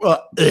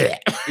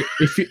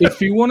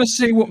 If you want to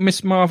see what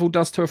Miss Marvel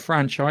does to a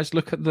franchise,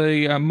 look at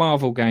the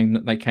Marvel game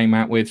that they came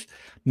out with.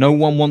 No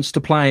one wants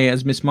to play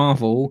as Miss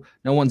Marvel.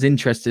 No one's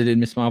interested in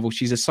Miss Marvel.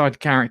 She's a side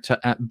character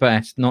at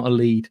best, not a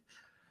lead.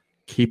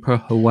 Keep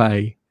her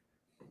away.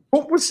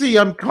 What was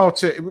the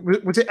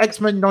cartoon? Was it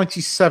X-Men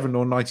 97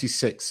 or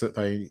 96 that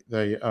they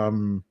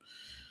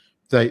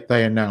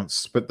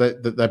announced, but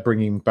that they're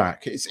bringing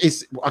back?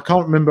 It's I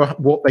can't remember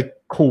what they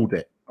called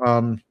it.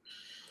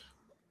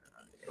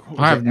 I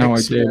have no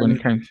idea when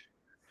it came.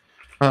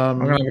 I'm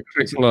gonna have a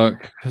quick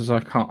look because I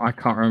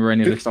can't remember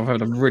any of this stuff. I've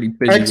had a really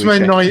busy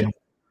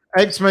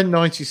X-Men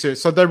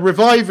 96. So they are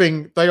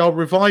reviving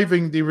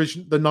the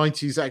original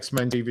 90s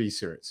X-Men TV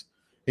series.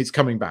 It's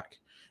coming back.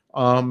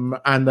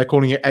 And they're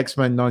calling it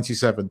X-Men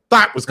 97.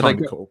 That was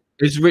kind of cool.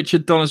 Is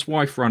Richard Donner's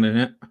wife running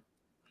it?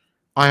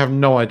 I have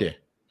no idea.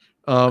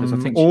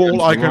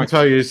 All I can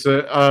tell you is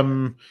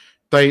that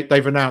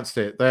they've announced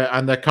it.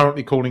 They're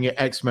currently calling it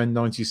X-Men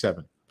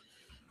 97.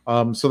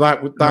 So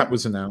that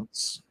was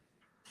announced.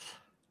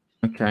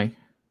 Okay.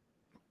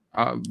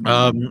 I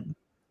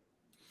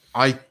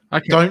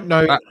don't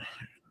know.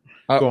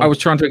 I was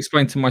trying to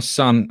explain to my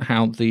son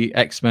how the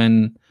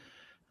X-Men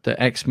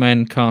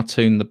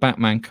cartoon, the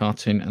Batman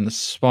cartoon, and the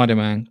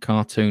Spider-Man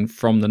cartoon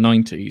from the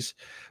 90s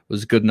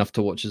was good enough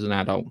to watch as an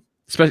adult.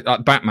 Especially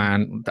like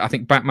Batman. I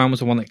think Batman was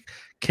the one that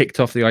kicked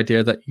off the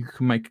idea that you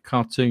can make a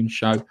cartoon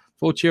show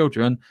for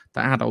children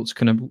that adults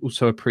can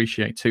also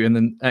appreciate too. And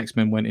then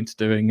X-Men went into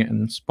doing it,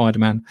 and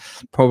Spider-Man,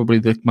 probably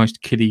the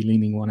most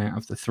kiddie-leaning one out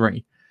of the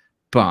three.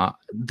 But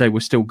they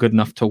were still good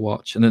enough to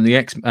watch. And then the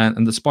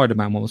and the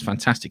Spider-Man one was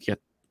fantastic. You had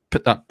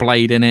put that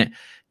Blade in it.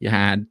 You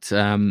had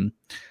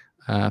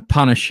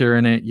Punisher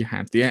in it. You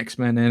had the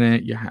X-Men in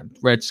it. You had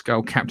Red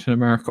Skull, Captain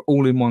America,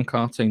 all in one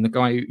cartoon. The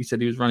guy who said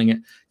he was running it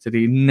said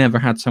he never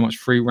had so much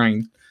free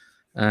reign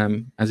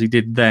as he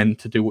did then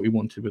to do what he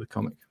wanted with the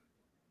comic.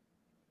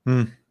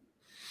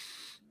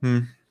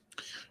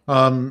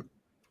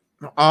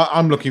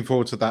 I'm looking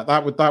forward to that.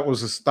 That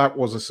was a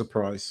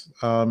surprise.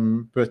 They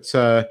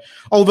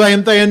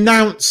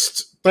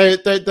announced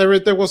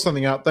there was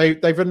something out.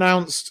 They've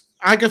announced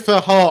Agatha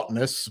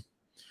Harkness,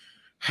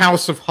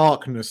 House of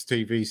Harkness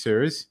TV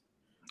series.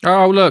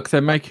 Oh, look,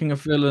 they're making a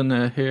villain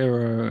a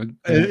hero.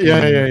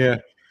 Yeah.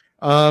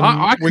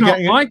 I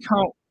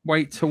can't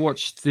wait to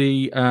watch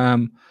the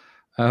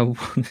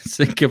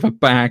think of a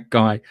bad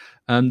guy.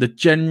 The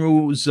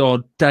General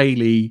Zod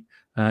Daily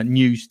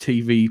news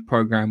TV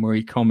program where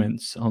he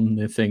comments on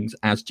the things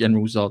as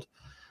General Zod.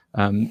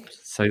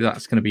 So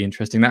that's going to be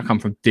interesting. That come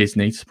from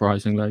Disney,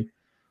 surprisingly.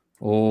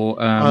 Or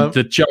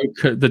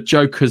the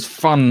Joker's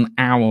fun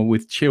hour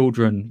with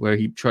children, where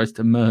he tries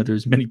to murder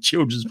as many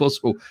children as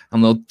possible,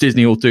 and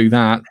Disney will do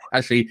that.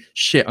 Actually,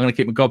 shit, I'm going to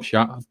keep my gob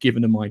shut. I've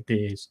given them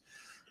ideas.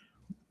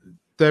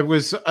 There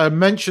was a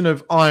mention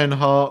of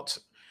Ironheart.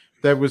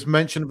 There was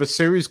mention of a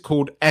series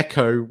called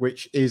Echo,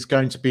 which is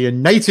going to be a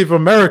Native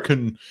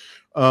American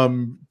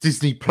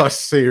Disney Plus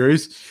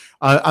series,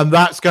 and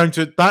that's going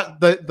to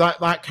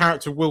that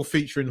character will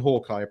feature in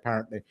Hawkeye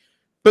apparently.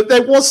 But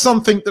there was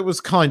something that was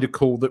kind of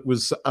cool that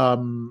was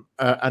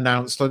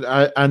announced,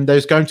 and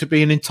there's going to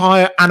be an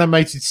entire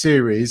animated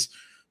series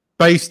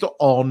based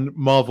on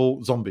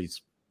Marvel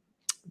Zombies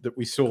that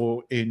we saw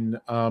in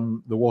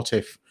the What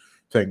If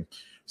thing.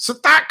 So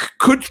that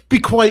could be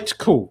quite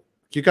cool.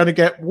 You're going to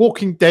get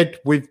Walking Dead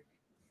with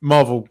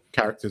Marvel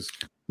characters.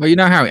 Well, you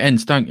know how it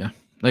ends, don't you?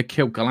 They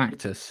kill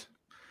Galactus.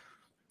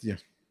 Yeah.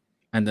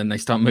 And then they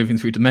start moving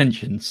through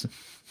dimensions.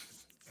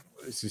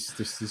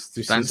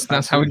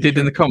 That's how it did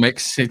in the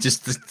comics. It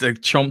just they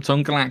chomped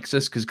on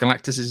Galactus because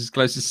Galactus is as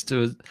closest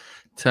to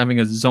having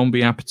a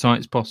zombie appetite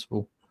as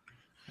possible.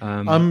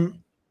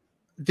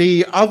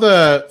 The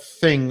other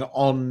thing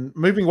on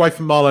moving away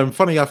from Marlowe, and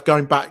funny enough,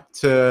 going back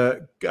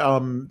to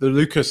the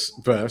Lucas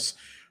verse,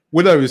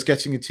 Willow is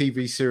getting a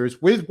TV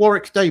series with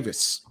Warwick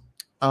Davis.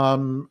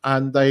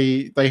 And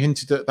they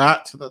hinted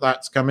at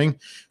that's coming.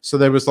 So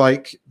there was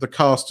like the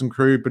cast and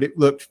crew, but it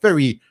looked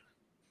very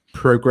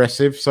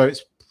progressive. So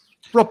it's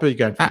probably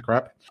going for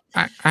crap.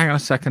 Hang on a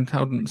second.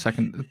 Hold on a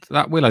second.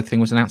 That Willow thing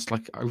was announced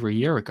like over a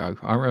year ago.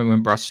 I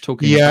remember us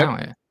talking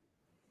about it.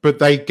 But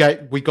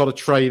we got a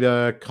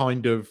trailer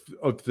kind of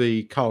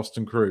the cast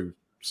and crew.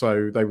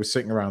 So they were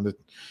sitting around the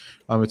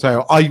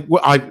table.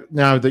 I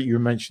now that you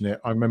mention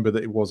it, I remember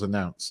that it was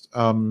announced.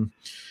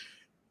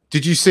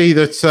 Did you see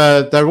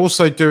that they're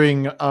also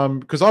doing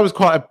because I was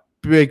quite a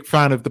big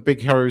fan of the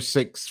Big Hero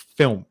 6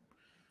 film.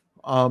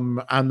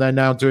 And they're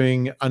now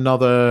doing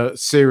another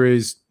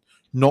series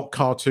not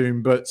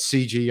cartoon but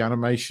CG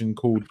animation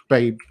called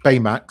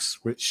Baymax,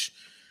 which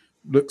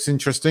looks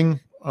interesting.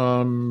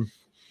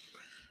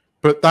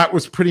 But that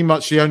was pretty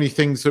much the only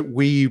things that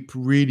we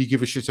really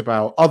give a shit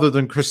about, other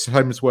than Chris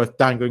Hemsworth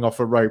dangling off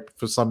a rope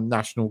for some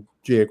National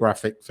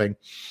Geographic thing.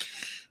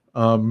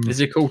 Is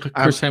it called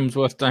Chris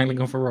Hemsworth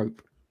dangling off a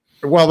rope?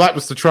 Well, that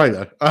was the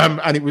trailer,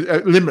 and it was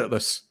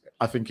Limitless,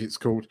 I think it's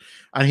called.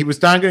 And he was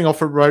dangling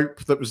off a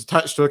rope that was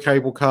attached to a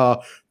cable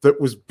car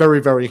that was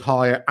very, very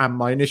high. And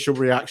my initial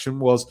reaction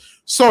was,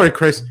 sorry,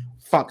 Chris,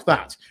 fuck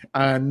that.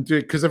 And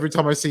because every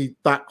time I see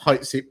that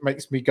heights, it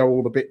makes me go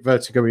all a bit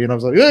vertigo-y. And I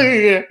was like,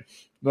 yeah.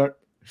 No.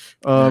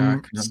 I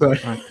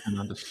can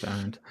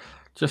understand.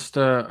 Just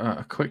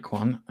a quick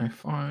one.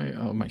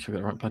 I'll make sure I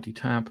get the right bloody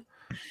tab.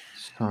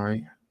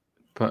 Sorry.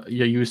 But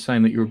yeah, you were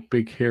saying that you're a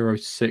big Hero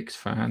 6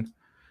 fan.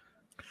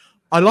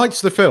 I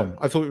liked the film.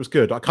 I thought it was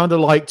good. I kind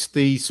of liked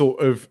the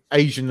sort of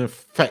Asian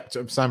effect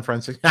of San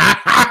Francisco.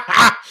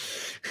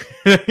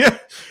 There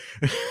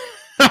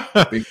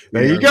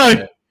you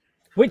go.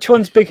 Which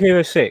one's Big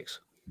Hero 6?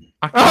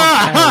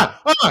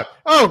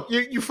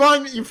 You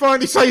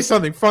finally say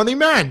something. Funny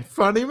man.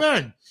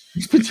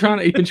 He's been trying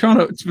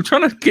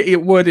to get your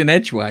word in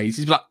edgeways.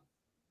 He's like,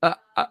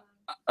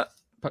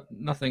 but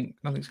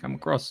nothing's come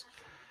across.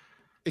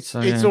 It's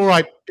all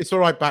right. It's all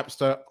right,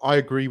 Baxter. I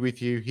agree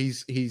with you.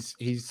 He's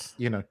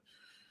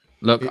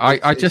Look,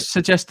 I just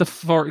suggest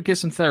get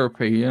some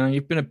therapy. You know,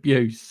 you've been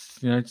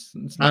abused. You know, it's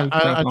no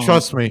and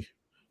trust me,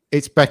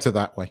 it's better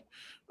that way.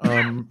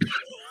 I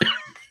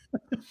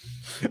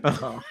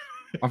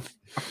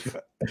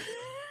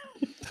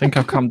think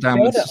I've come down.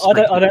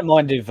 I don't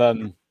mind if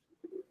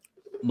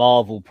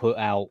Marvel put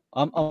out.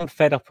 I'm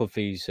fed up of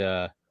these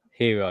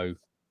hero.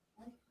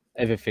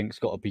 Everything's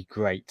got to be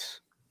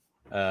great.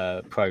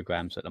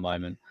 Programs at the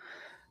moment.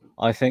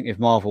 I think if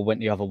Marvel went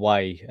the other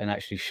way and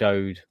actually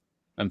showed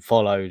and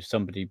followed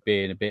somebody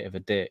being a bit of a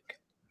dick,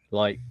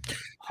 like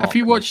have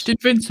you watched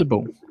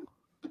Invincible?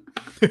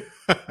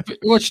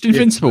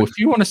 Invincible? If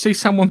you want to see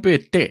someone be a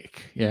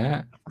dick,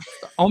 yeah,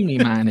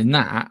 Omni-Man in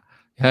that,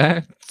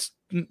 yeah,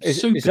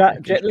 is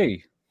that Jet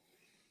Li?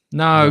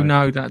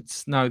 No,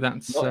 that's not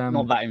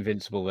that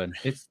Invincible. Then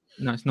it's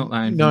not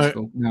that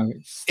Invincible. No,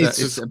 it's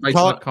based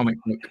on a comic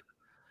book.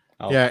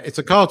 Oh. Yeah, it's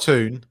a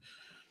cartoon.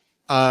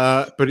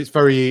 But it's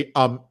very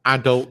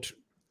adult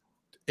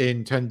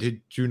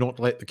intended. Do not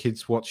let the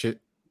kids watch it.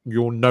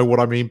 You'll know what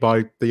I mean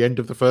by the end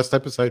of the first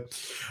episode.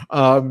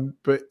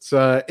 But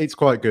it's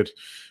quite good.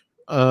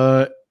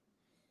 But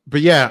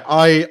yeah,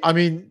 I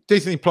mean,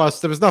 Disney Plus,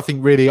 there was nothing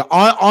really.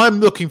 I'm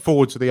looking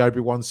forward to the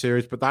Obi-Wan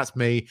series, but that's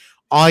me.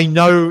 I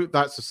know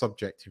that's a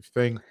subjective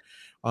thing.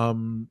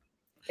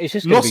 It's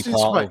just going to be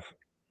part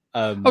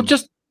of...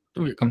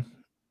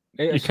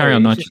 You carry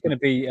on. It's just going to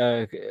be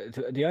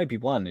the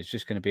Obi-Wan is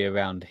just going to be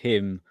around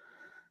him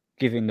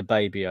giving the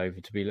baby over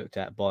to be looked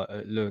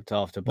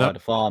after by the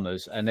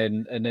farmers, and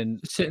then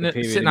sitting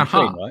in a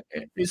hut. Right?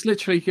 It's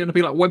literally going to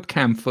be like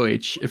webcam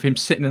footage of him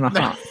sitting in a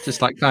hut,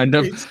 just like kind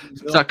of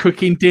like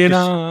cooking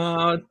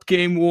dinner,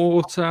 getting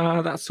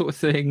water, that sort of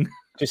thing.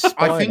 Just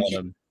spying on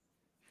them.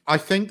 I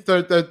think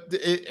that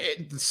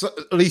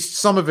at least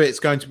some of it's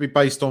going to be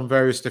based on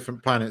various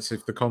different planets,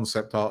 if the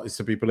concept art is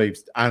to be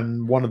believed,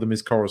 and one of them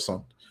is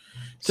Coruscant.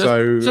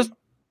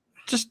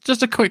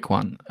 Just a quick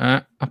one.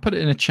 I put it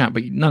in a chat,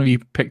 but none of you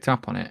picked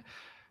up on it.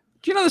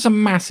 Do you know there's a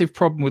massive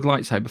problem with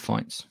lightsaber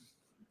fights?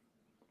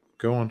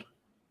 Go on.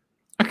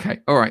 Okay,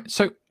 all right.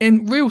 So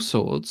in real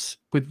swords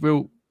with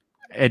real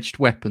edged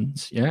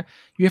weapons, yeah,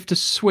 you have to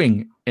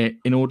swing it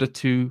in order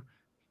to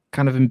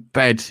kind of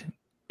embed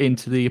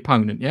into the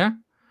opponent, yeah.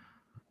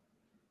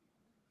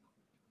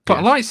 But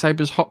a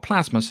lightsaber's hot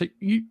plasma, so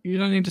you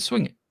don't need to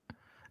swing it.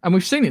 And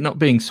we've seen it not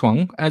being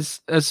swung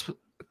as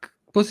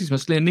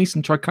Liam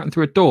Neeson tried cutting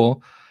through a door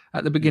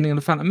at the beginning of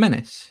the Phantom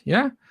Menace.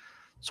 Yeah.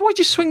 So why'd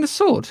you swing the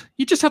sword?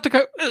 You just have to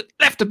go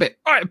left a bit,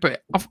 right a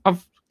bit.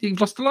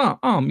 You've lost an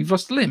arm. You've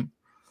lost a limb.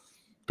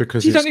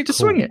 Because you don't need to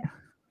swing it.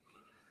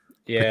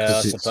 Yeah,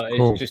 it's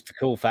just a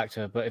cool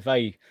factor. But if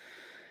they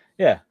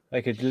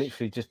could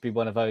literally just be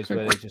one of those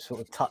where they just sort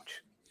of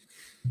touch.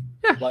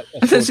 Yeah. Like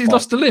since he's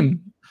lost a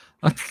limb.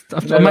 I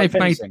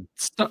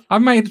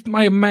may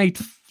have made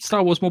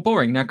Star Wars more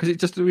boring now because it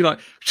just would be like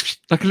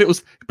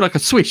a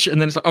swish, and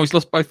then it's like, oh, he's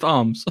lost both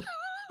arms,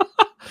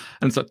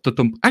 and it's like,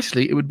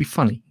 actually, it would be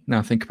funny now.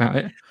 I think about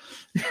it.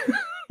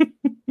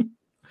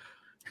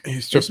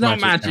 It's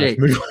not magic.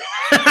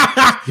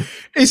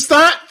 Is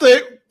that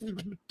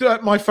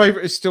my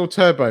favorite is still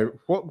Turbo?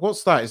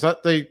 What's that? Is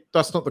that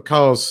that's not the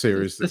Cars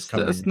series that's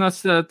coming?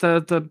 That's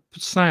the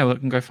snail that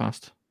can go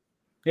fast.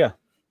 Yeah.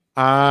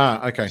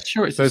 Okay.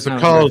 Sure, there's a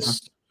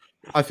Cars.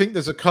 I think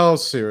there's a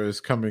Cars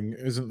series coming,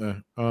 isn't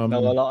there?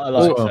 No, I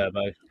like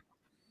Turbo.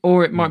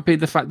 Or it might be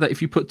the fact that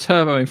if you put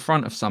Turbo in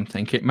front of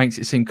something, it makes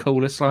it seem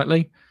cooler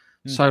slightly.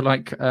 So,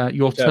 like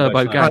your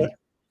Turbo gay.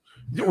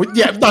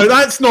 Yeah, no,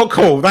 that's not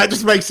cool. That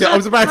just makes it. I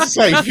was about to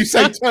say, if you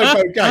say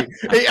Turbo gay,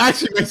 it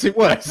actually makes it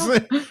worse.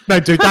 No,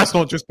 dude, that's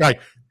not just gay.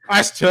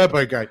 That's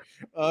Turbo gay.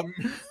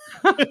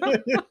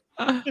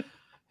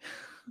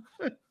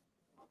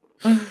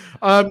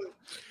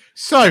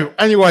 So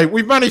anyway,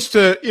 we've managed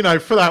to,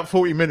 fill out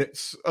 40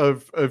 minutes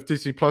of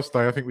Disney Plus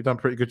Day. I think we've done a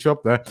pretty good job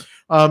there.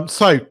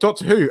 So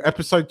Doctor Who,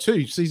 episode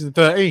 2, season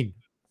 13,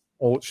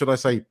 or should I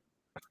say,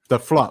 The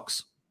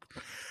Flux.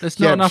 There's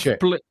not enough.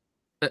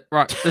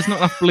 Right, there's not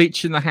enough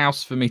bleach in the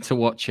house for me to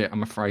watch it.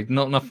 I'm afraid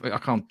not enough. I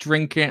can't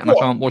drink it, and I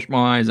can't wash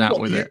my eyes out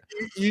with it.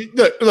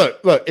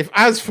 Look. If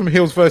Az from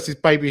Hills versus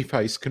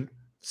Babyface can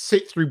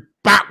sit through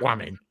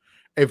Batwoman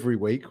every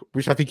week,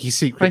 which I think he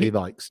secretly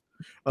likes,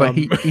 but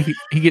he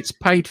gets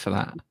paid for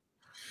that.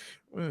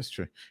 Well, that's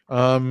true.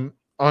 I'm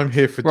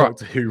here for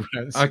Doctor Who.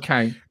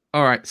 Okay,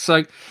 all right.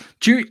 So,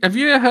 have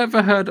you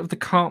ever heard of the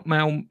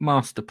Cartmel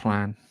Master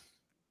Plan?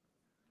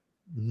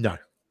 No.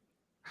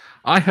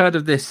 I heard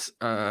of this.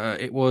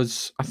 I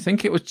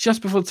think it was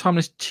just before the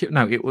Timeless.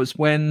 No, it was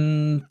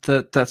when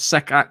the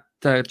second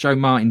Joe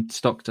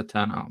Martin's Doctor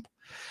turned up,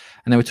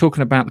 and they were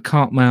talking about the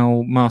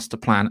Cartmel Master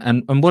Plan.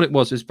 And what it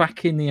was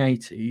back in the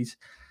 80s.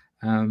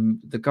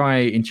 The guy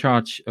in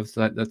charge of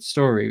that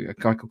story, a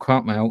guy called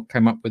Cartmel,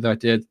 came up with the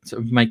idea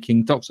of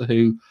making Doctor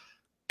Who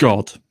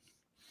God,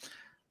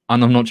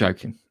 and I'm not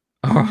joking.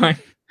 All right.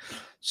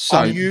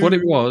 So what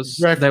it was,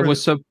 there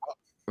was some.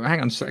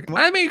 Hang on a second.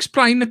 Let me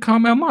explain the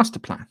Cartmel Master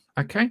Plan.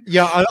 Okay.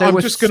 Yeah, I'm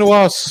just going to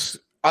ask.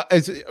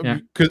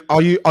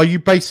 Are you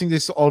basing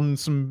this on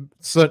some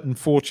certain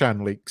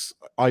 4chan leaks?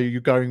 Are you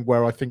going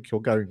where I think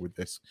you're going with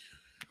this?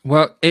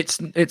 Well, it's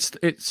the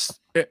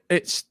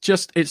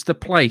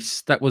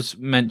place that was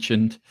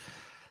mentioned.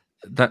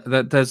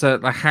 That there's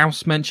a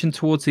house mentioned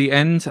towards the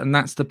end, and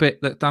that's the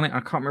bit that done it.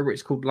 I can't remember what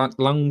it's called, like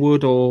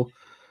Lungwood or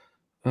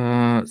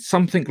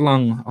something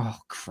Lung. Oh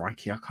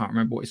crikey, I can't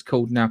remember what it's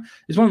called now.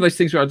 It's one of those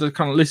things where I just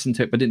kind of listened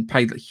to it, but didn't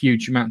pay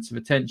huge amounts of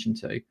attention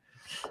to.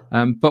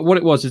 But what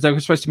it was is they were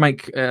supposed to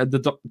make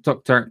the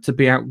Doctor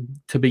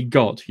to be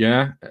God,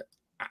 yeah,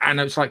 and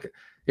it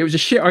was a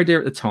shit idea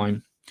at the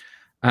time.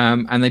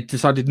 And they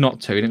decided not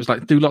to, and it was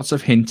like do lots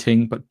of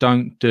hinting, but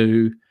don't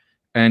do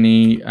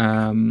any.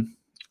 I'm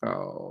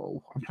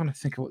trying to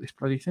think of what this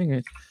bloody thing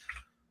is.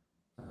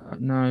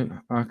 No,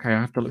 okay, I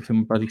have to look through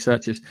my bloody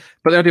searches.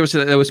 But the idea was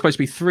that there was supposed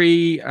to be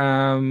 3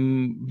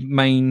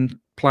 main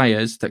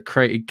players that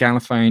created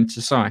Gallifreyan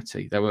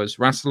society. There was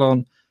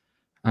Rassilon,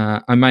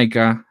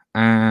 Omega,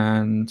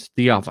 and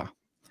the other.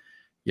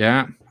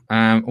 Yeah,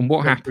 and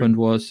what happened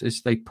was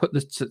they put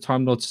the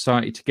Time Lord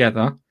Society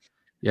together.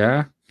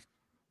 Yeah.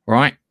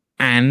 Right,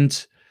 and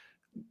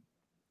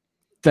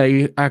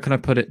how can I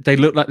put it? They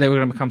looked like they were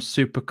going to become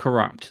super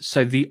corrupt.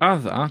 So the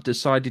other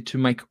decided to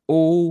make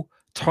all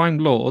Time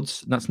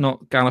Lords, that's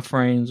not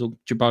Gallifreyans or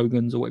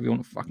Jabogans or whatever you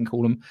want to fucking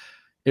call them,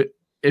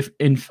 if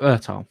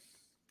infertile.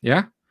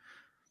 Yeah?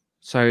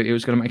 So it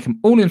was going to make them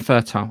all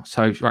infertile.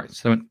 So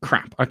they went,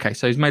 crap. Okay,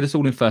 so he's made us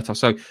all infertile.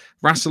 So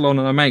Rassilon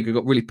and Omega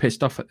got really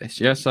pissed off at this,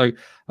 yeah? So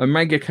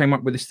Omega came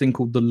up with this thing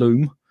called the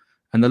Loom.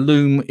 And the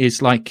Loom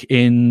is like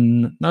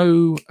in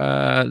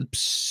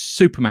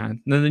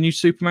Superman, the new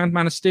Superman,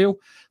 Man of Steel,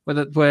 where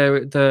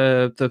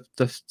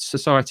the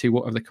society,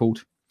 what are they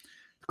called?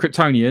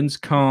 Kryptonians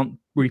can't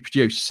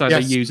reproduce, so they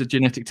use a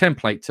genetic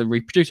template to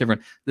reproduce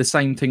everyone. The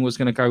same thing was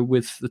going to go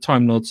with the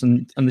Time Lords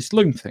and this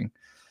Loom thing.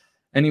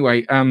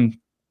 Anyway,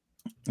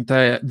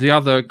 the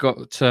other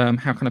got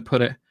how can I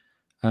put it?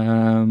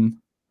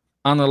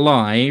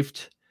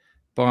 Unalived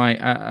by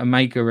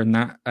Omega and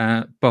that,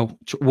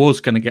 was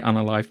going to get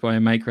unalived by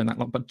Omega and that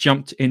lot, but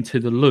jumped into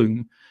the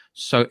Loom.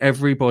 So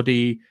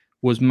everybody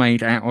was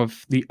made out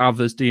of the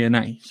other's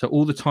DNA. So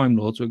all the Time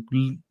Lords were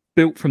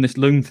built from this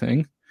Loom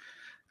thing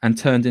and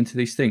turned into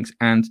these things.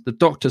 And the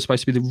Doctor's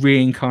supposed to be the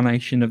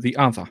reincarnation of the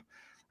other.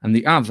 And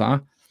the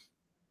other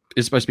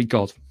is supposed to be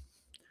God.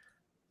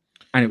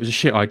 And it was a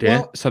shit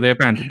idea, so they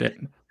abandoned it.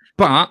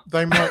 But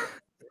they might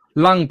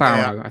Lung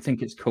Barrow, I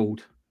think it's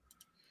called.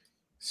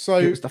 So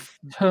it was the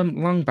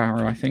term Lung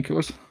Barrow, I think it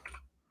was.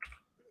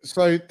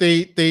 So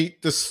the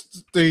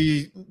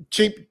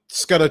cheap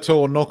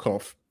Skeletor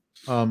knockoff,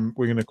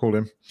 we're going to call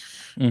him,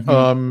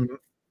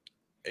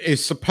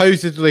 is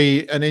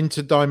supposedly an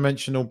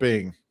interdimensional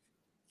being.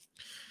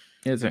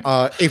 Is it?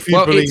 If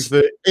you believe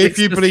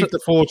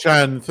the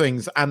 4chan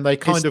things, and they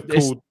kind of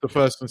called the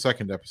first and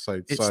second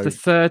episode. It's the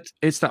third.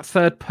 It's that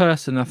third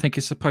person. I think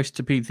is supposed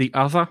to be the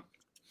other.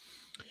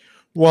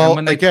 Well,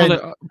 and when they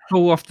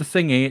pull off the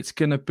thingy, it's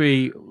going to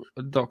be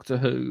a Doctor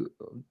Who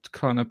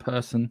kind of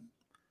person.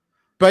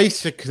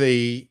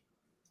 Basically,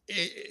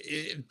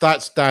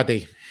 that's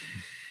Daddy.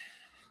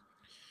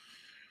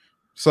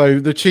 So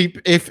the cheap,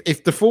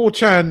 if the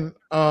 4chan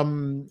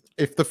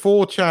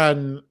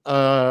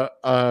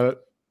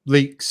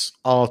leaks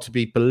are to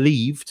be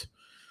believed,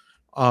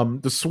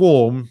 the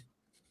Swarm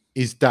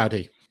is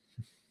Daddy.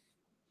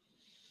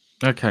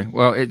 Okay,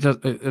 well, it does.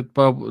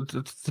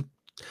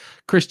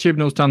 Chris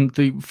Chibnall's done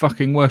the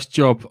fucking worst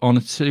job on a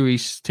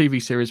TV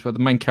series where the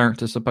main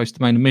character is supposed to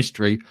remain a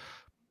mystery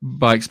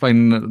by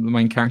explaining that the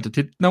main character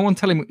did. No one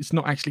tell him it's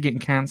not actually getting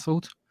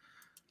cancelled.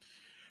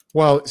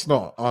 Well, it's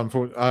not,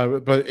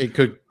 but it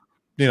could.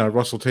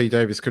 Russell T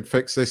Davies could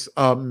fix this.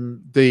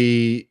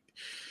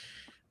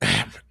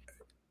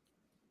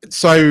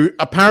 So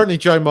apparently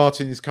Jo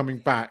Martin is coming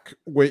back,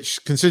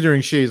 which,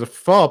 considering she is a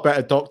far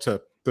better Doctor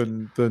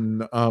than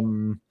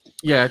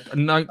yeah.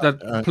 Note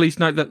that. Please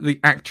note that the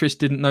actress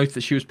didn't know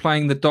that she was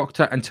playing the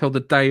Doctor until the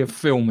day of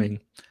filming,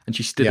 and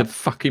she did a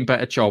fucking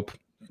better job.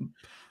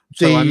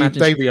 So I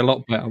imagine she'll be a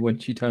lot better when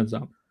she turns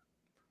up.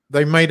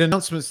 They made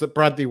announcements that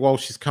Bradley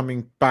Walsh is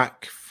coming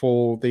back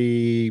for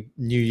the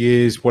New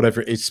Year's,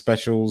 whatever it is,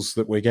 specials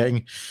that we're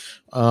getting.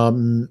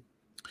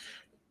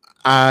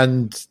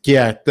 And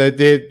yeah,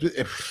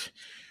 it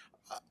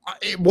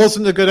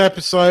wasn't a good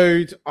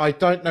episode. I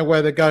don't know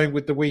where they're going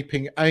with the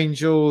Weeping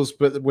Angels,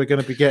 but we're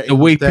going to be getting the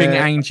Weeping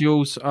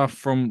Angels are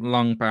from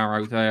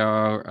Longbarrow. They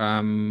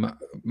are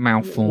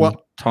malformed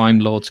Time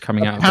Lords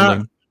coming out of the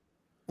loom.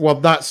 Well,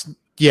 that's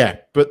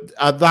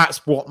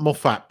what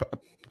Moffat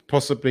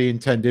possibly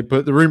intended,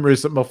 but the rumor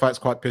is that Moffat's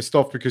quite pissed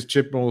off because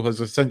Chibnall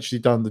has essentially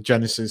done the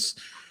genesis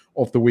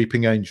of the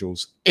Weeping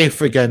Angels.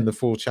 If again the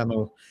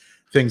 4-channel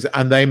things,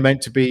 and they're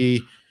meant to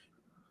be,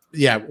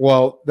 they're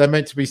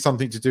meant to be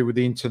something to do with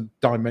the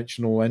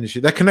interdimensional energy.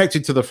 They're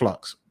connected to the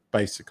flux,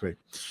 basically.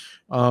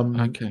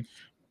 Okay.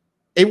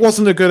 It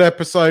wasn't a good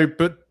episode,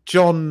 but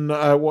John,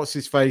 what's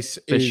his face,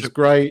 is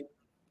great.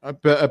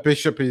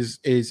 Bishop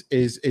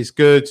is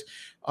good.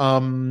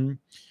 The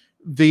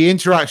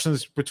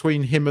interactions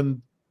between him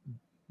and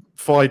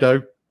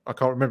Fido, I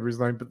can't remember his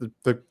name, but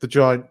the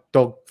giant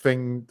dog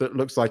thing that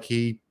looks like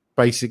he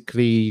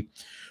basically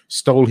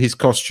stole his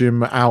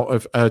costume out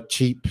of a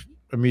cheap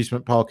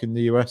amusement park in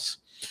the US.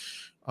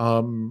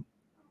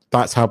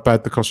 That's how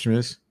bad the costume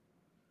is.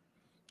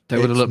 They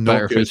would have looked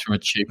better if it was from a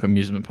cheap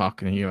amusement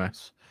park in the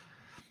US.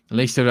 At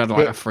least they would have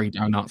a free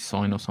donut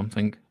sign or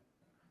something.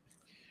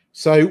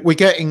 So we're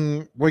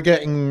getting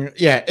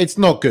it's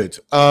not good.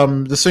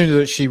 The sooner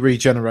that she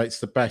regenerates,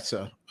 the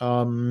better.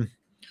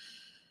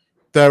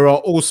 There are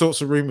all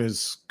sorts of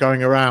rumors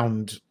going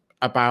around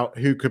about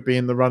who could be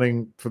in the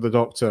running for the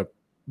Doctor.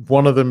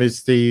 One of them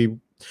is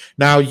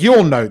now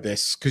you'll know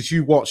this because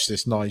you watched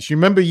this, Nige. You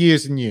remember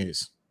Years and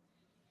Years?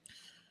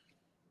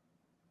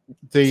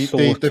 The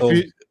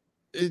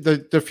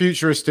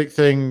futuristic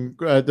thing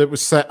that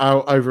was set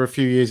out over a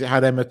few years. It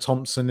had Emma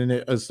Thompson in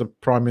it as the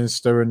Prime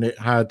Minister, and it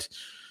had,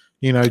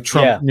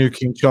 Trump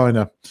nuking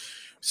China.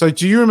 So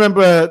do you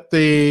remember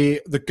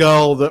the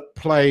girl that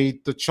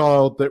played the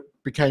child that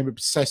became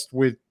obsessed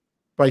with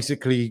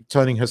basically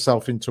turning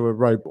herself into a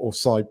robot or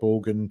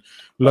cyborg and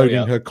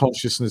loading her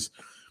consciousness?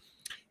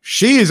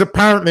 She is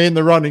apparently in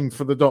the running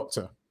for the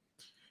Doctor.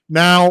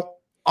 Now,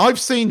 I've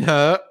seen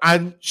her,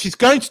 and she's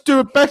going to do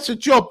a better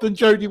job than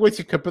Jodie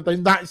Whittaker, but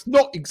then that's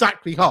not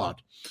exactly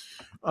hard.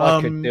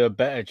 I could do a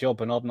better job,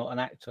 and I'm not an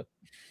actor.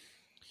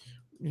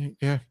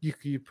 Yeah,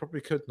 you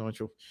probably could,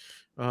 Nigel.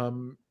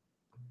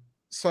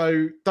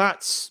 So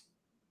that's,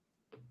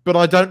 but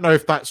I don't know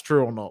if that's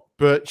true or not.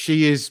 But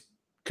she is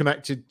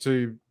connected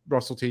to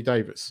Russell T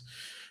Davies.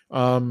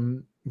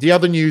 The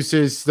other news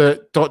is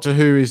that Doctor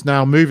Who is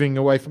now moving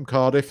away from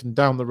Cardiff and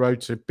down the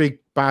road to Big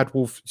Bad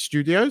Wolf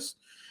Studios.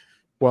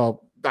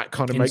 Well, that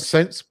kind of makes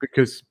sense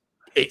because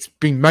it's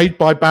been made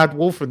by Bad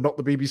Wolf and not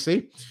the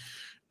BBC.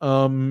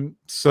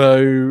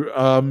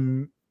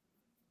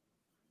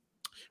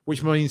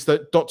 Which means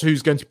that Doctor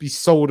Who's going to be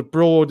sold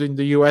abroad in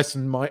the US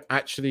and might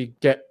actually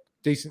get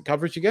decent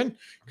coverage again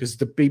because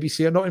the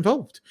BBC are not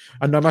involved.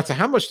 And no matter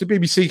how much the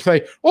BBC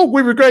say,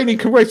 we're regaining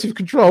creative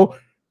control,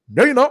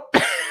 no, you're not,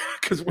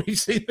 because we've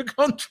seen the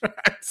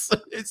contracts.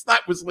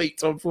 That was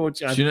leaked on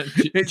 4chan. Do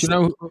you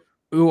know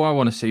who I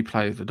want to see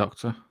play the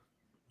Doctor?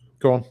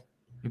 Go on.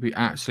 It'd be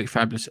absolutely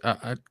fabulous.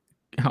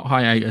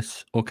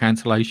 Hiatus or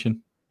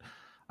cancellation.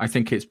 I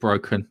think it's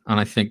broken, and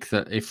I think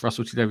that if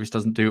Russell T Davies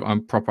doesn't do a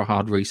proper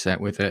hard reset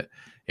with it,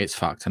 it's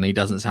fucked. And he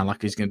doesn't sound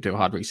like he's going to do a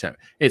hard reset.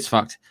 It's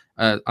fucked.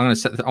 I want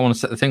to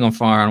set the thing on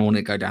fire, and I want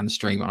it to go down the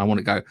stream, and I want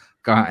it to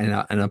go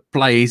out in a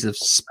blaze of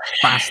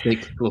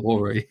spastic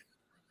glory.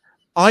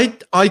 I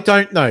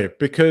don't know,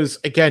 because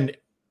again,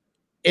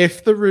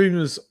 if the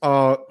rumors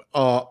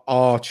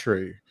are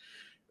true,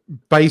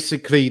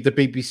 basically the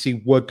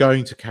BBC were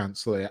going to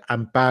cancel it,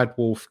 and Bad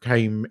Wolf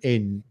came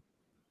in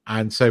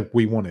and said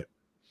we want it,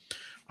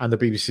 and the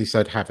BBC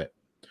said have it.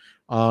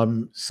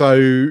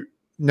 So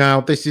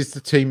now this is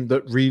the team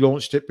that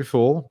relaunched it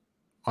before.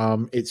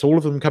 It's all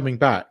of them coming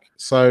back.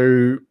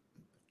 So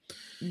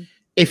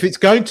if it's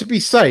going to be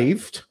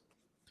saved,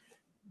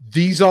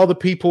 these are the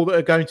people that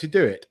are going to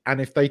do it. And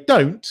if they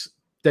don't,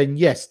 then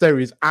yes, there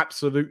is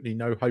absolutely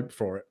no hope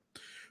for it.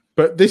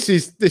 But this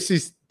is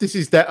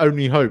their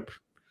only hope.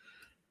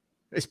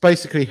 It's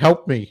basically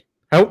help me,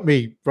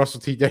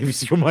 Russell T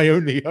Davies. You're my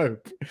only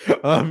hope.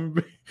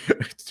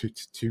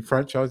 Two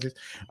franchises,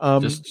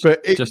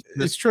 but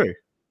it's true.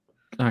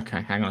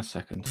 Okay, hang on a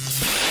second.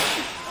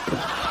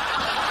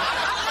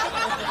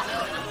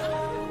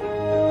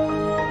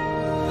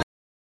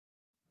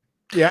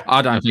 Yeah,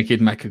 I don't think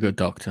he'd make a good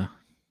Doctor.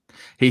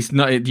 He's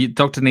not. The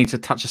Doctor needs a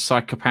touch of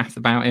psychopath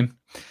about him.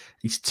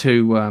 He's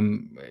too.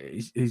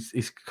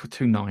 He's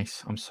too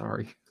nice. I'm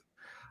sorry.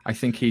 I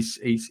think he's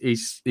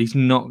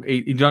not.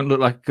 He don't look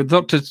like the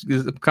doctor's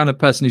the kind of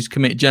person who's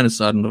committed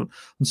genocide on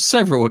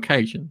several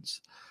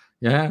occasions.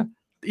 Yeah,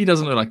 he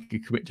doesn't look like he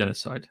could commit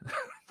genocide.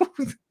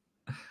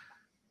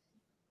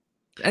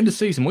 End of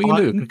season, what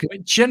are you doing?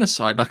 Commit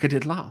genocide like I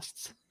did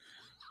last.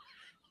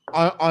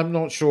 I'm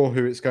not sure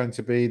who it's going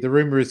to be. The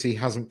rumor is he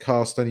hasn't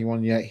cast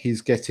anyone yet.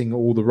 He's getting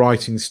all the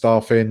writing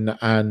staff in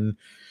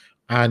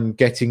and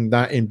getting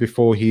that in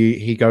before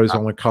he goes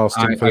on a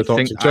casting for the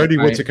Doctor.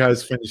 Jodie Whittaker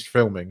has finished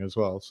filming as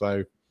well.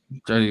 So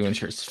Jodie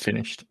Whittaker's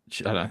finished.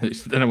 I don't know.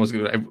 Then I was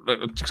going to.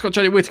 It's got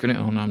Jodie Whittaker in it.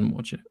 Oh no, I'm not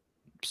watching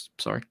it.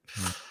 Sorry.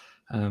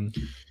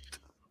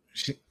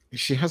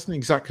 She hasn't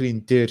exactly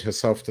endeared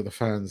herself to the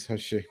fans,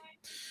 has she?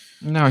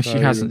 No, she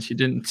hasn't. She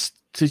didn't.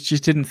 She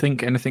just didn't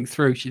think anything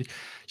through. She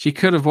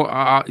could have.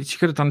 She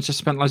could have done. Just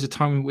spent loads of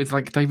time with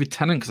like David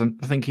Tennant because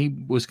I think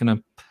he was going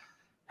to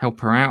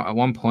help her out at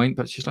one point,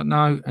 but she's like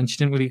no, and she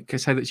didn't really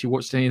say that she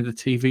watched any of the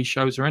TV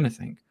shows or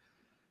anything.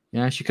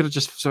 Yeah, she could have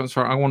just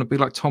sorry, I want to be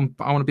like Tom.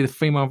 I want to be the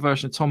female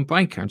version of Tom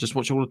Baker and just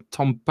watch all of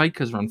Tom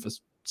Baker's run for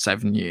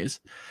 7 years.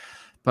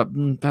 But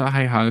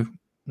hey ho,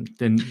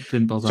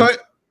 didn't bother. So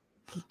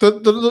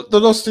the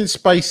Lost in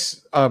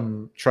Space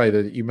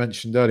trailer that you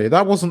mentioned earlier,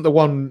 that wasn't the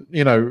one,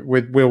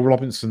 with Will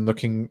Robinson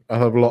looking a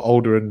hell of a lot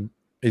older and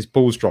his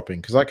balls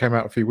dropping, because that came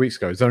out a few weeks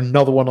ago. Is there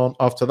another one on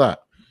after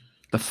that?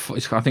 I think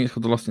it's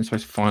called the Lost in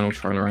Space final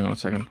trailer. Hang on a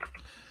second.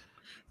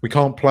 We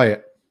can't play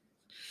it.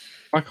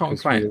 I can't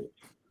play it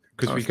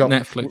because we got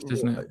Netflix,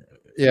 isn't it?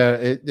 Yeah,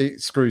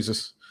 it screws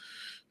us.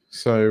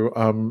 So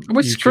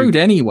we're screwed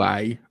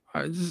anyway.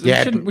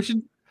 We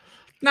should.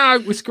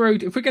 No, we're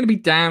screwed. If we're going to be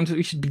damned,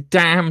 we should be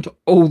damned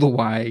all the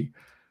way.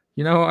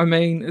 You know what I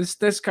mean?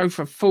 Let's go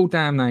for full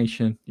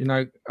damnation.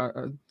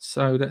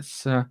 So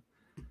let's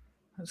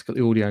get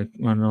the audio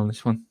running on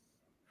this one.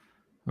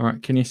 All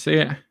right, can you see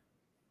it?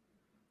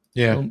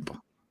 Yeah.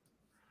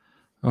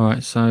 All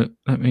right, so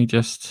let me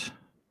just.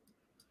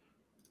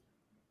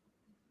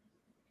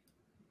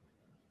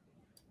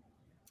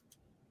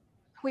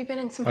 We've been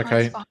in some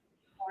hard spots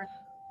before.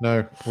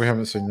 No, we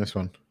haven't seen this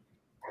one.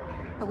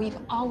 But we've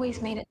always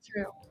made it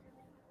through.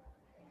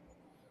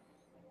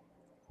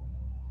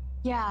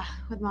 Yeah,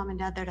 with Mom and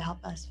Dad there to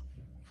help us.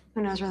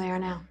 Who knows where they are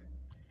now?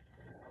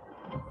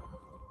 I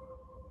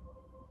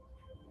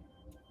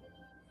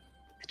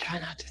try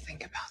not to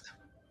think about them.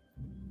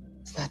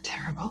 It's not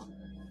terrible.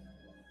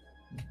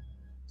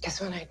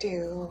 Because when I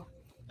do,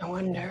 I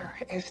wonder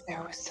if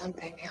there was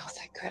something else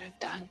I could have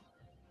done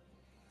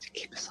to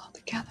keep us all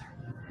together.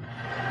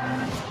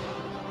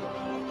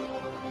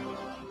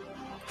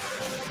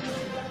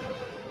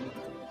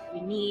 We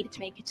need to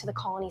make it to the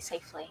colony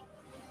safely.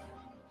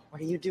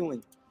 What are you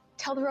doing?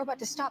 Tell the robot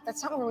to stop.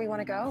 That's not where we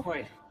want to go.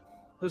 Wait,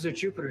 those are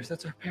Jupiters.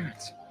 That's our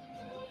parents.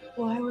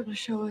 Why would it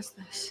show us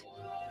this?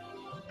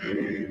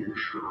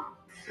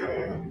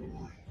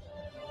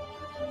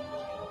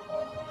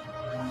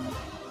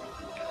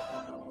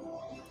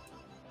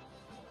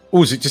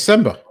 Oh, is it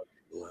December?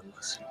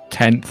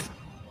 10th.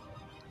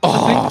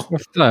 Oh, or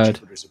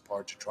 3rd.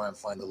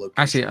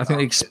 Actually, I think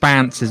The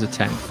Expanse is a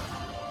 10th.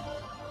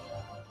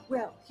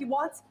 Will, he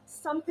wants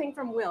something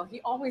from Will.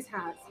 He always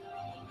has.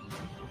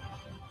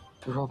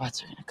 The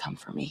robots are going to come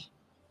for me.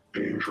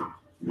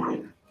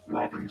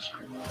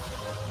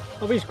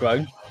 Oh, he's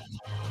grown.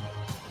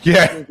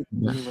 Yeah.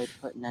 Only way to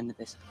put an end to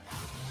this.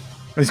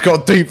 He's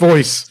got a deep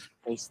voice.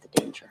 Face the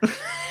danger.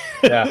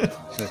 Yeah.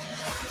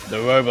 The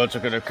robots are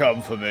going to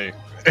come for me.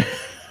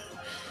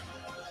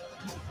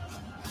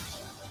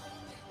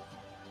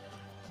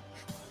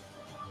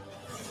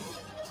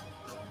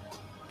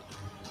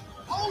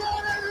 Hold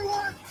on,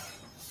 everyone!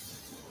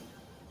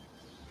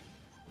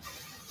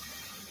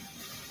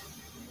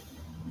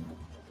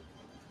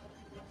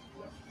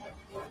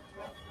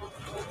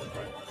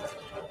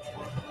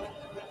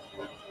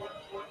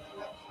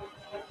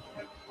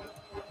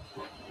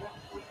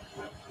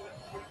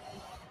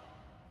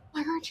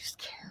 Why aren't you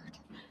scared?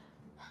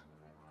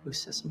 Who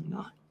says I'm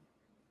not?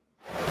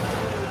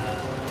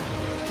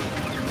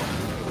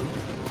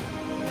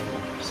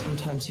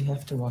 Sometimes you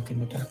have to walk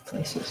into dark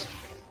places.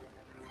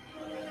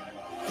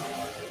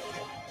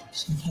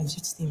 Sometimes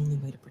it's the only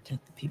way to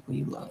protect the people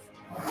you love.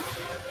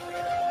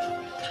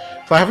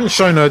 They haven't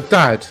shown her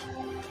dad.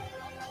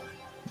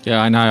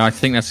 Yeah, I know. I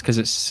think that's because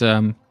it's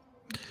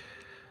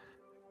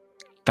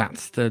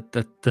that's the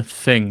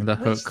thing, the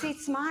Which hook.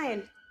 seat's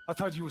mine? I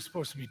thought you were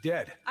supposed to be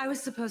dead. I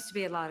was supposed to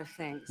be a lot of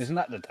things. Isn't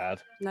that the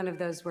dad? None of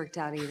those worked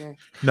out either.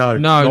 No.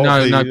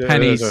 No.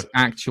 Penny's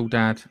actual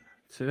dad.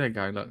 So there you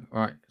go. Look,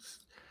 all right.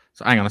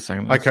 So hang on a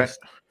second. Okay,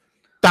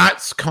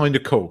 that's kind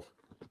of cool.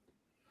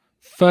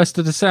 1st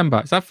of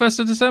December. Is that 1st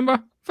of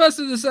December?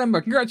 1st of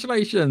December.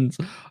 Congratulations.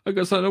 I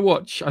got something to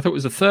watch. I thought it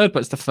was the 3rd, but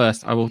it's the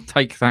 1st. I will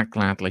take that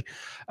gladly.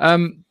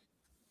 That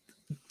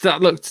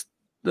looked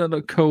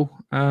cool.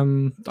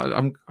 I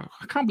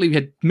can't believe you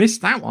had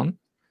missed that one.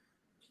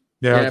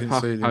 Yeah, I didn't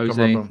see it.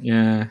 Posey.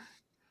 Yeah.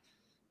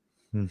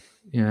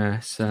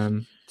 Yes.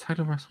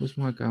 Taylor Russell was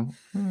my goal.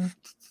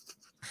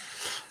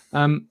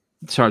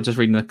 sorry, just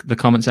reading the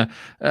comments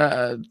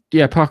there.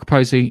 Yeah, Parker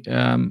Posey.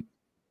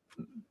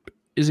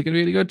 Is it going to be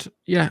really good?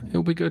 Yeah,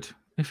 it'll be good.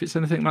 If it's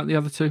anything like the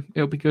other two,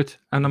 it'll be good.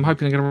 And I'm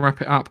hoping they're going to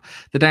wrap it up.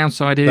 The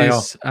downside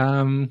is,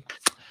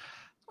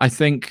 I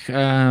think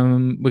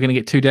we're going to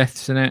get 2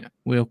 deaths in it.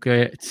 We'll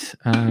get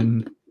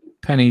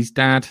Penny's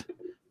dad,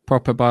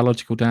 proper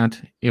biological dad.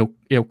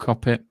 He'll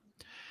cop it,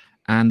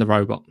 and the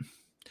robot.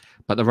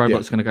 But the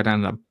robot's going to go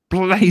down in a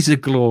blaze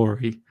of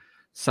glory,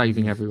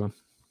 saving everyone.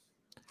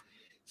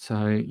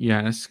 So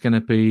yeah, it's going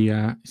to be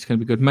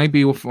good.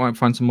 Maybe we'll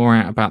find some more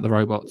out about the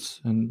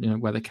robots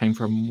and where they came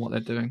from and what they're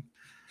doing.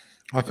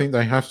 I think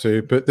they have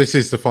to, but this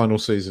is the final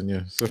season.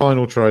 Yeah, it's the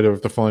final trailer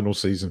of the final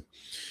season.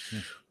 Yeah.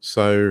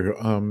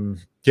 So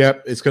yeah,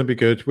 it's going to be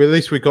good. Well, at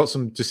least we got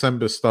some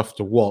December stuff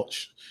to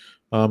watch.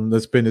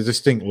 There's been a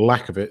distinct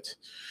lack of it.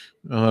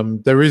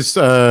 There is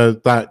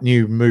that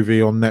new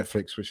movie on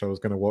Netflix which I was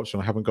going to watch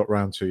and I haven't got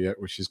round to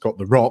yet, which has got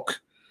The Rock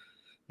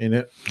in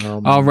it.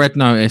 Red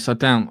Notice. I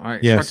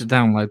tried to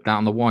download that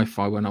on the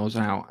Wi-Fi when I was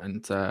out,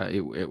 and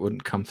it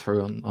wouldn't come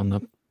through on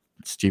the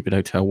stupid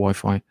hotel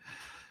Wi-Fi.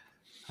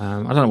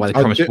 I don't know why they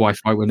promise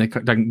Wi-Fi when they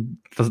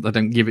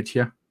don't give it to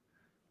you.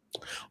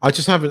 I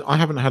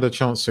haven't had a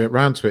chance to get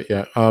round to it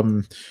yet.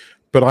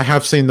 But I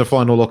have seen the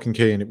final Lock and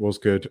Key and it was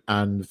good.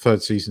 And the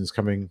 3rd season's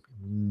coming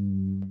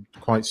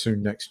quite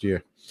soon next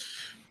year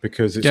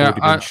because it's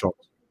already been shot.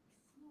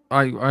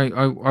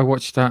 I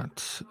watched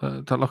that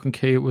Lock and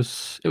Key. It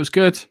was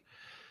good.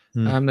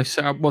 They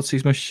set up What's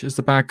His Mush as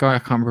the bad guy. I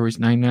can't remember his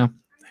name now.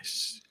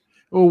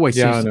 Always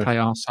seems to play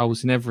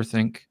arseholes in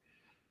everything.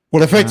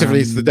 Well,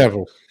 effectively, it's the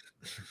devil.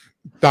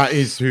 That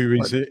is who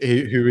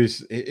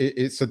is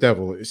it's the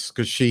devil. It's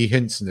because she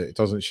hints at it,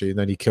 doesn't she? And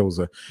then he kills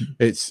her.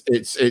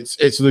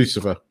 It's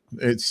Lucifer.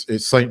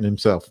 It's Satan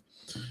himself.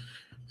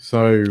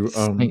 So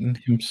Satan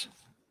himself.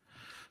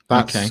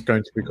 That's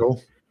going to be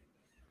cool.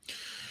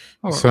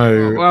 Oh,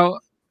 so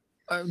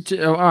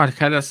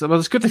okay,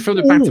 it's good they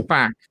filmed it back to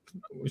back,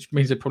 which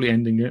means they're probably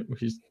ending it,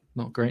 which is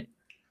not great.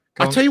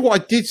 I'll tell you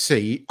what I did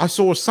see. I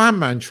saw a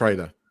Sandman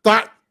trailer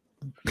that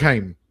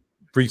came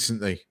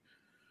recently.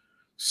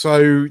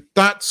 So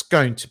that's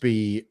going to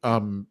be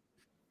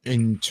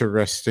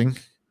interesting.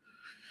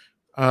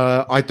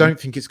 I don't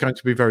think it's going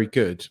to be very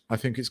good. I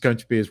think it's going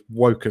to be as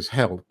woke as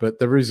hell. But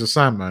there is a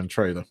Sandman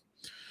trailer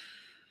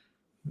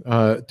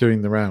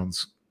doing the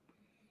rounds.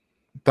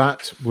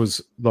 That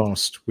was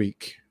last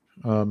week.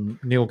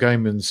 Neil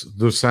Gaiman's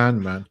The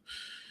Sandman.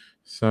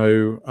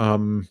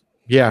 So,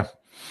 yeah.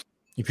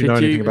 If you know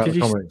anything about the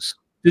comics.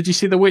 Did you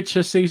see The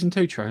Witcher Season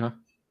 2 trailer?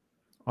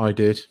 I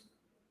did.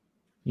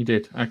 You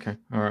did? Okay.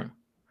 All right.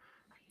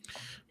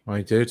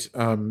 I did.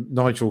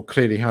 Nigel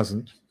clearly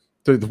hasn't.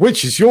 Dude, The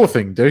Witch is your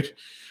thing, dude.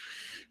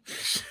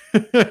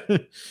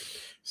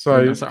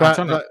 So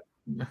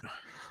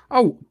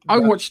I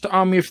watched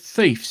Army of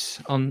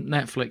Thieves on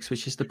Netflix,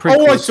 which is the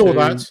prequel. Oh, I saw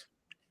that.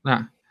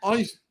 Nah.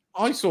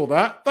 I saw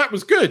that. That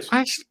was good.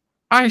 I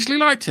actually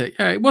liked it.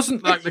 Yeah, it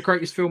wasn't like the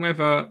greatest film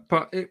ever,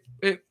 but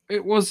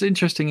it was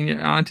interesting.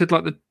 I did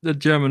like the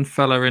German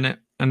fella in it,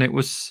 and it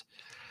was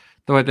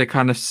the way they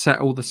kind of set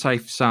all the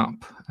safes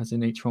up, as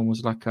in each one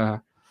was like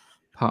a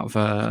part of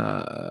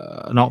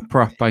an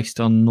opera based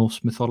on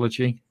Norse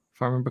mythology,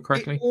 if I remember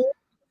correctly.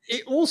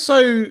 It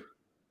also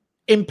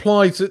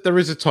implies that there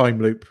is a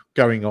time loop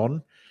going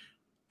on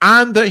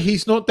and that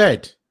he's not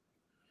dead.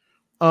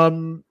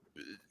 How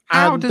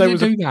did they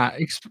do that?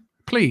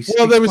 Please.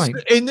 Well, there was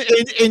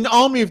in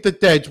Army of the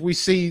Dead, we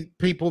see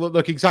people that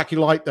look exactly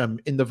like them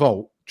in the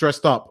vault,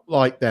 dressed up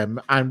like them,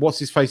 and what's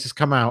his face has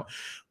come out.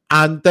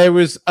 And there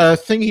was a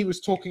thing he was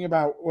talking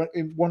about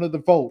in one of the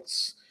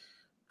vaults,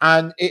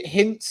 and it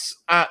hints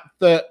at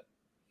that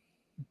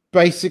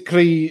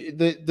basically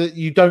that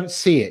you don't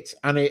see it.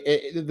 And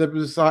there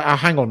was like,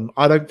 hang on,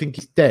 I don't think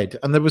he's dead.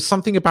 And there was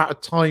something about a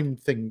time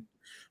thing.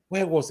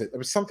 Where was it? There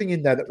was something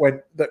in there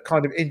that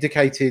kind of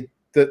indicated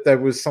that there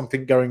was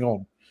something going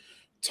on.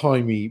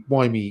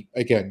 Timey-wimey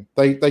again.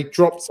 They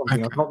dropped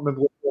something. Okay. I can't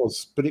remember what it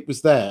was, but it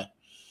was there.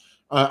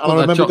 I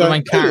remember the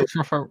main character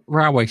off a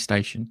railway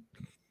station.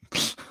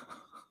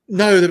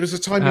 No, there was a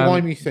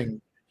timey-wimey thing.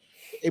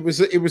 It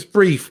was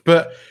brief,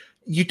 but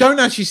you don't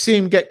actually see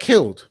him get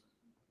killed.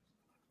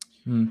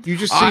 You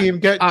just see him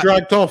get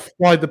dragged off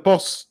by the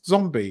boss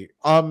zombie.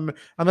 And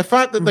the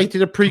fact that they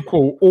did a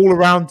prequel all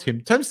around him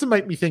tends to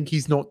make me think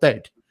he's not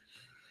dead.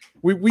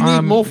 We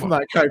need more from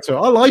that character.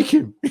 I like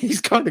him.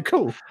 He's kind of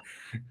cool.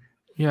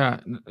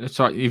 Yeah,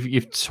 sorry,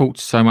 you've talked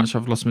so much,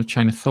 I've lost my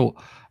chain of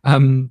thought.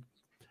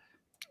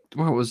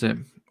 What was it?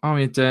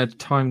 Army of Dead,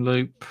 Time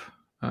Loop,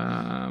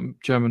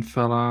 German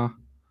fella.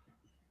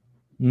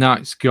 No,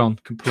 it's gone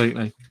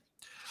completely.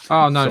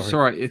 Oh no,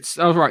 sorry. It's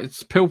all right.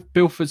 It's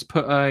Bilford's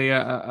put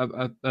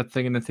a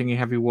thing in the thingy.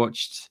 Have you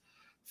watched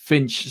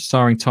Finch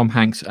starring Tom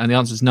Hanks? And the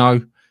answer is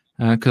no,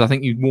 because I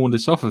think you warned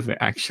us off of it.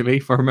 Actually,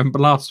 if I remember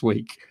last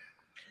week.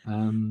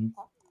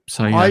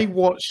 So yeah. I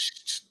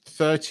watched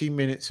 30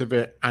 minutes of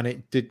it, and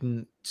it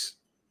didn't.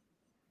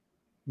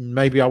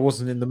 Maybe I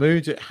wasn't in the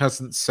mood. It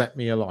hasn't set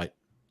me alight.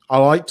 I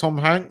like Tom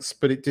Hanks,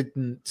 but it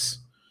didn't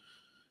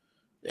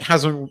it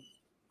hasn't.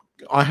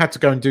 I had to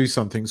go and do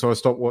something, so I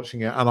stopped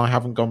watching it, and I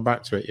haven't gone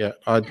back to it yet.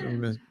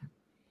 I'm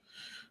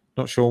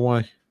not sure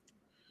why.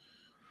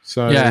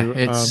 So yeah,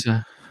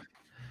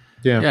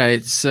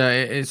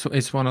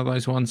 it's one of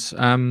those ones.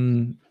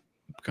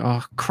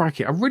 Oh,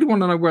 crikey! I really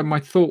want to know where my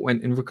thought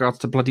went in regards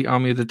to bloody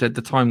Army of the Dead,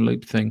 the time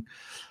loop thing.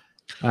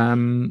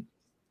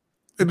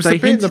 It was the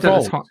bit in the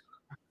vault.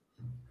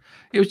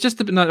 It was just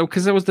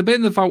because there was the bit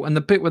in the vault and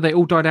the bit where they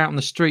all died out on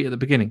the street at the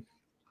beginning.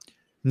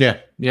 Yeah.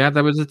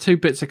 There was the two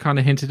bits that kind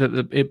of hinted at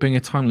it being a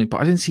time loop,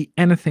 but I didn't see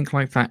anything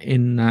like that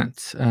in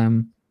that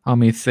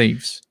Army of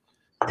Thieves.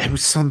 There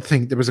was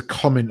something. There was a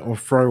comment or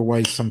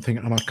throwaway something,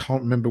 and I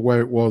can't remember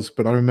where it was,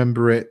 but I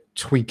remember it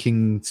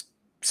tweaking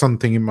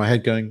something in my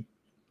head, going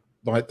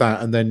like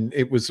that, and then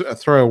it was a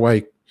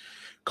throwaway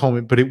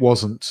comment, but it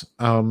wasn't.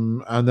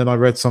 And then I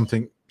read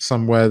something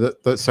somewhere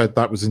that said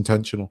that was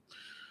intentional.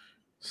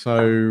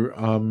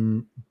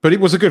 So, but it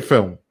was a good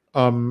film,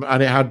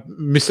 and it had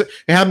Miss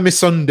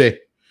Sunday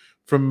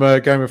from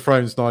Game of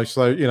Thrones, nice.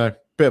 So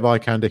bit of eye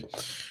candy.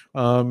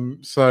 Yeah,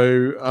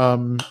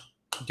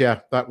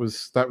 that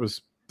was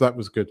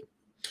good.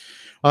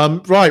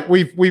 Right,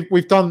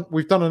 we've done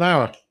an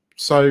hour.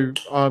 So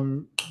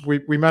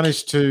we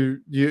managed to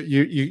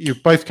you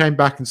both came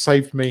back and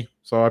saved me,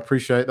 so I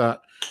appreciate that.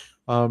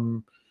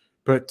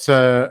 But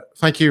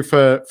thank you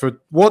for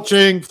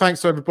watching.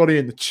 Thanks to everybody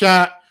in the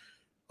chat.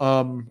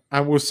 And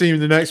we'll see you in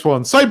the next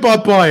one. Say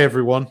bye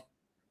everyone.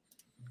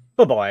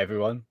 Bye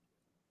everyone.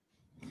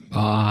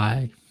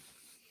 Bye.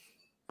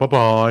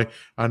 Bye.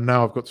 And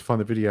now I've got to find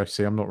the video.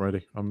 See, I'm not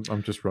ready. I'm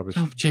just rubbish.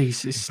 Oh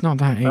jeez, it's not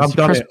that easy. I've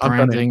done it.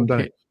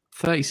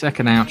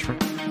 30-second outro.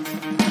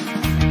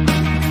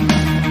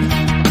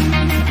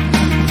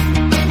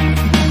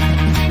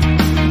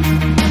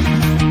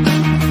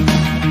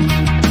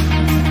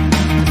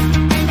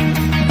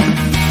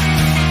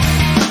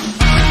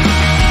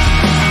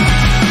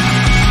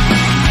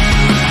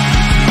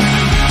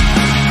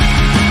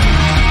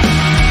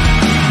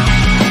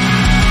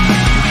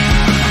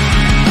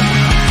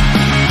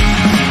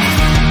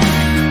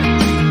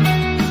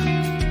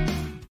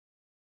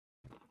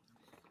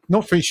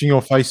 Not featuring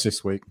your face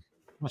this week.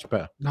 Much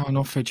better. No,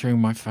 not featuring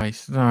my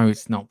face. No,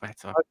 it's not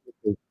better.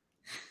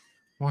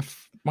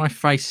 My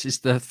face is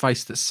the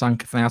face that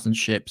sunk 1,000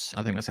 ships.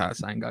 I think that's how the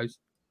saying goes.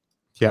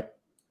 Yep.